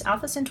Meier's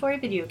Alpha Centauri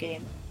video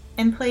game,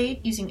 and played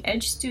using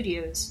Edge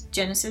Studios'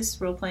 Genesis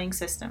role-playing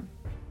system.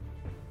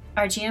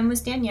 Our GM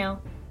was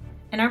Danielle,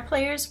 and our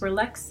players were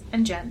Lex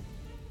and Jen.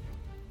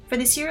 For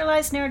the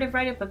serialized narrative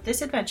write-up of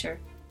this adventure,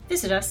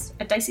 visit us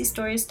at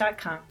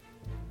diceystories.com.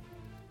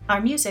 Our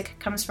music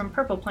comes from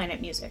Purple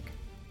Planet Music.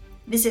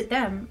 Visit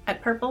them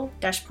at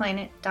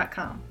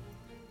purple-planet.com.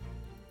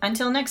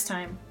 Until next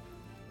time,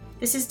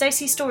 this is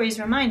Dicey Stories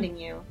reminding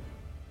you,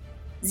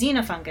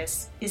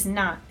 Xenofungus is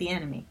not the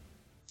enemy.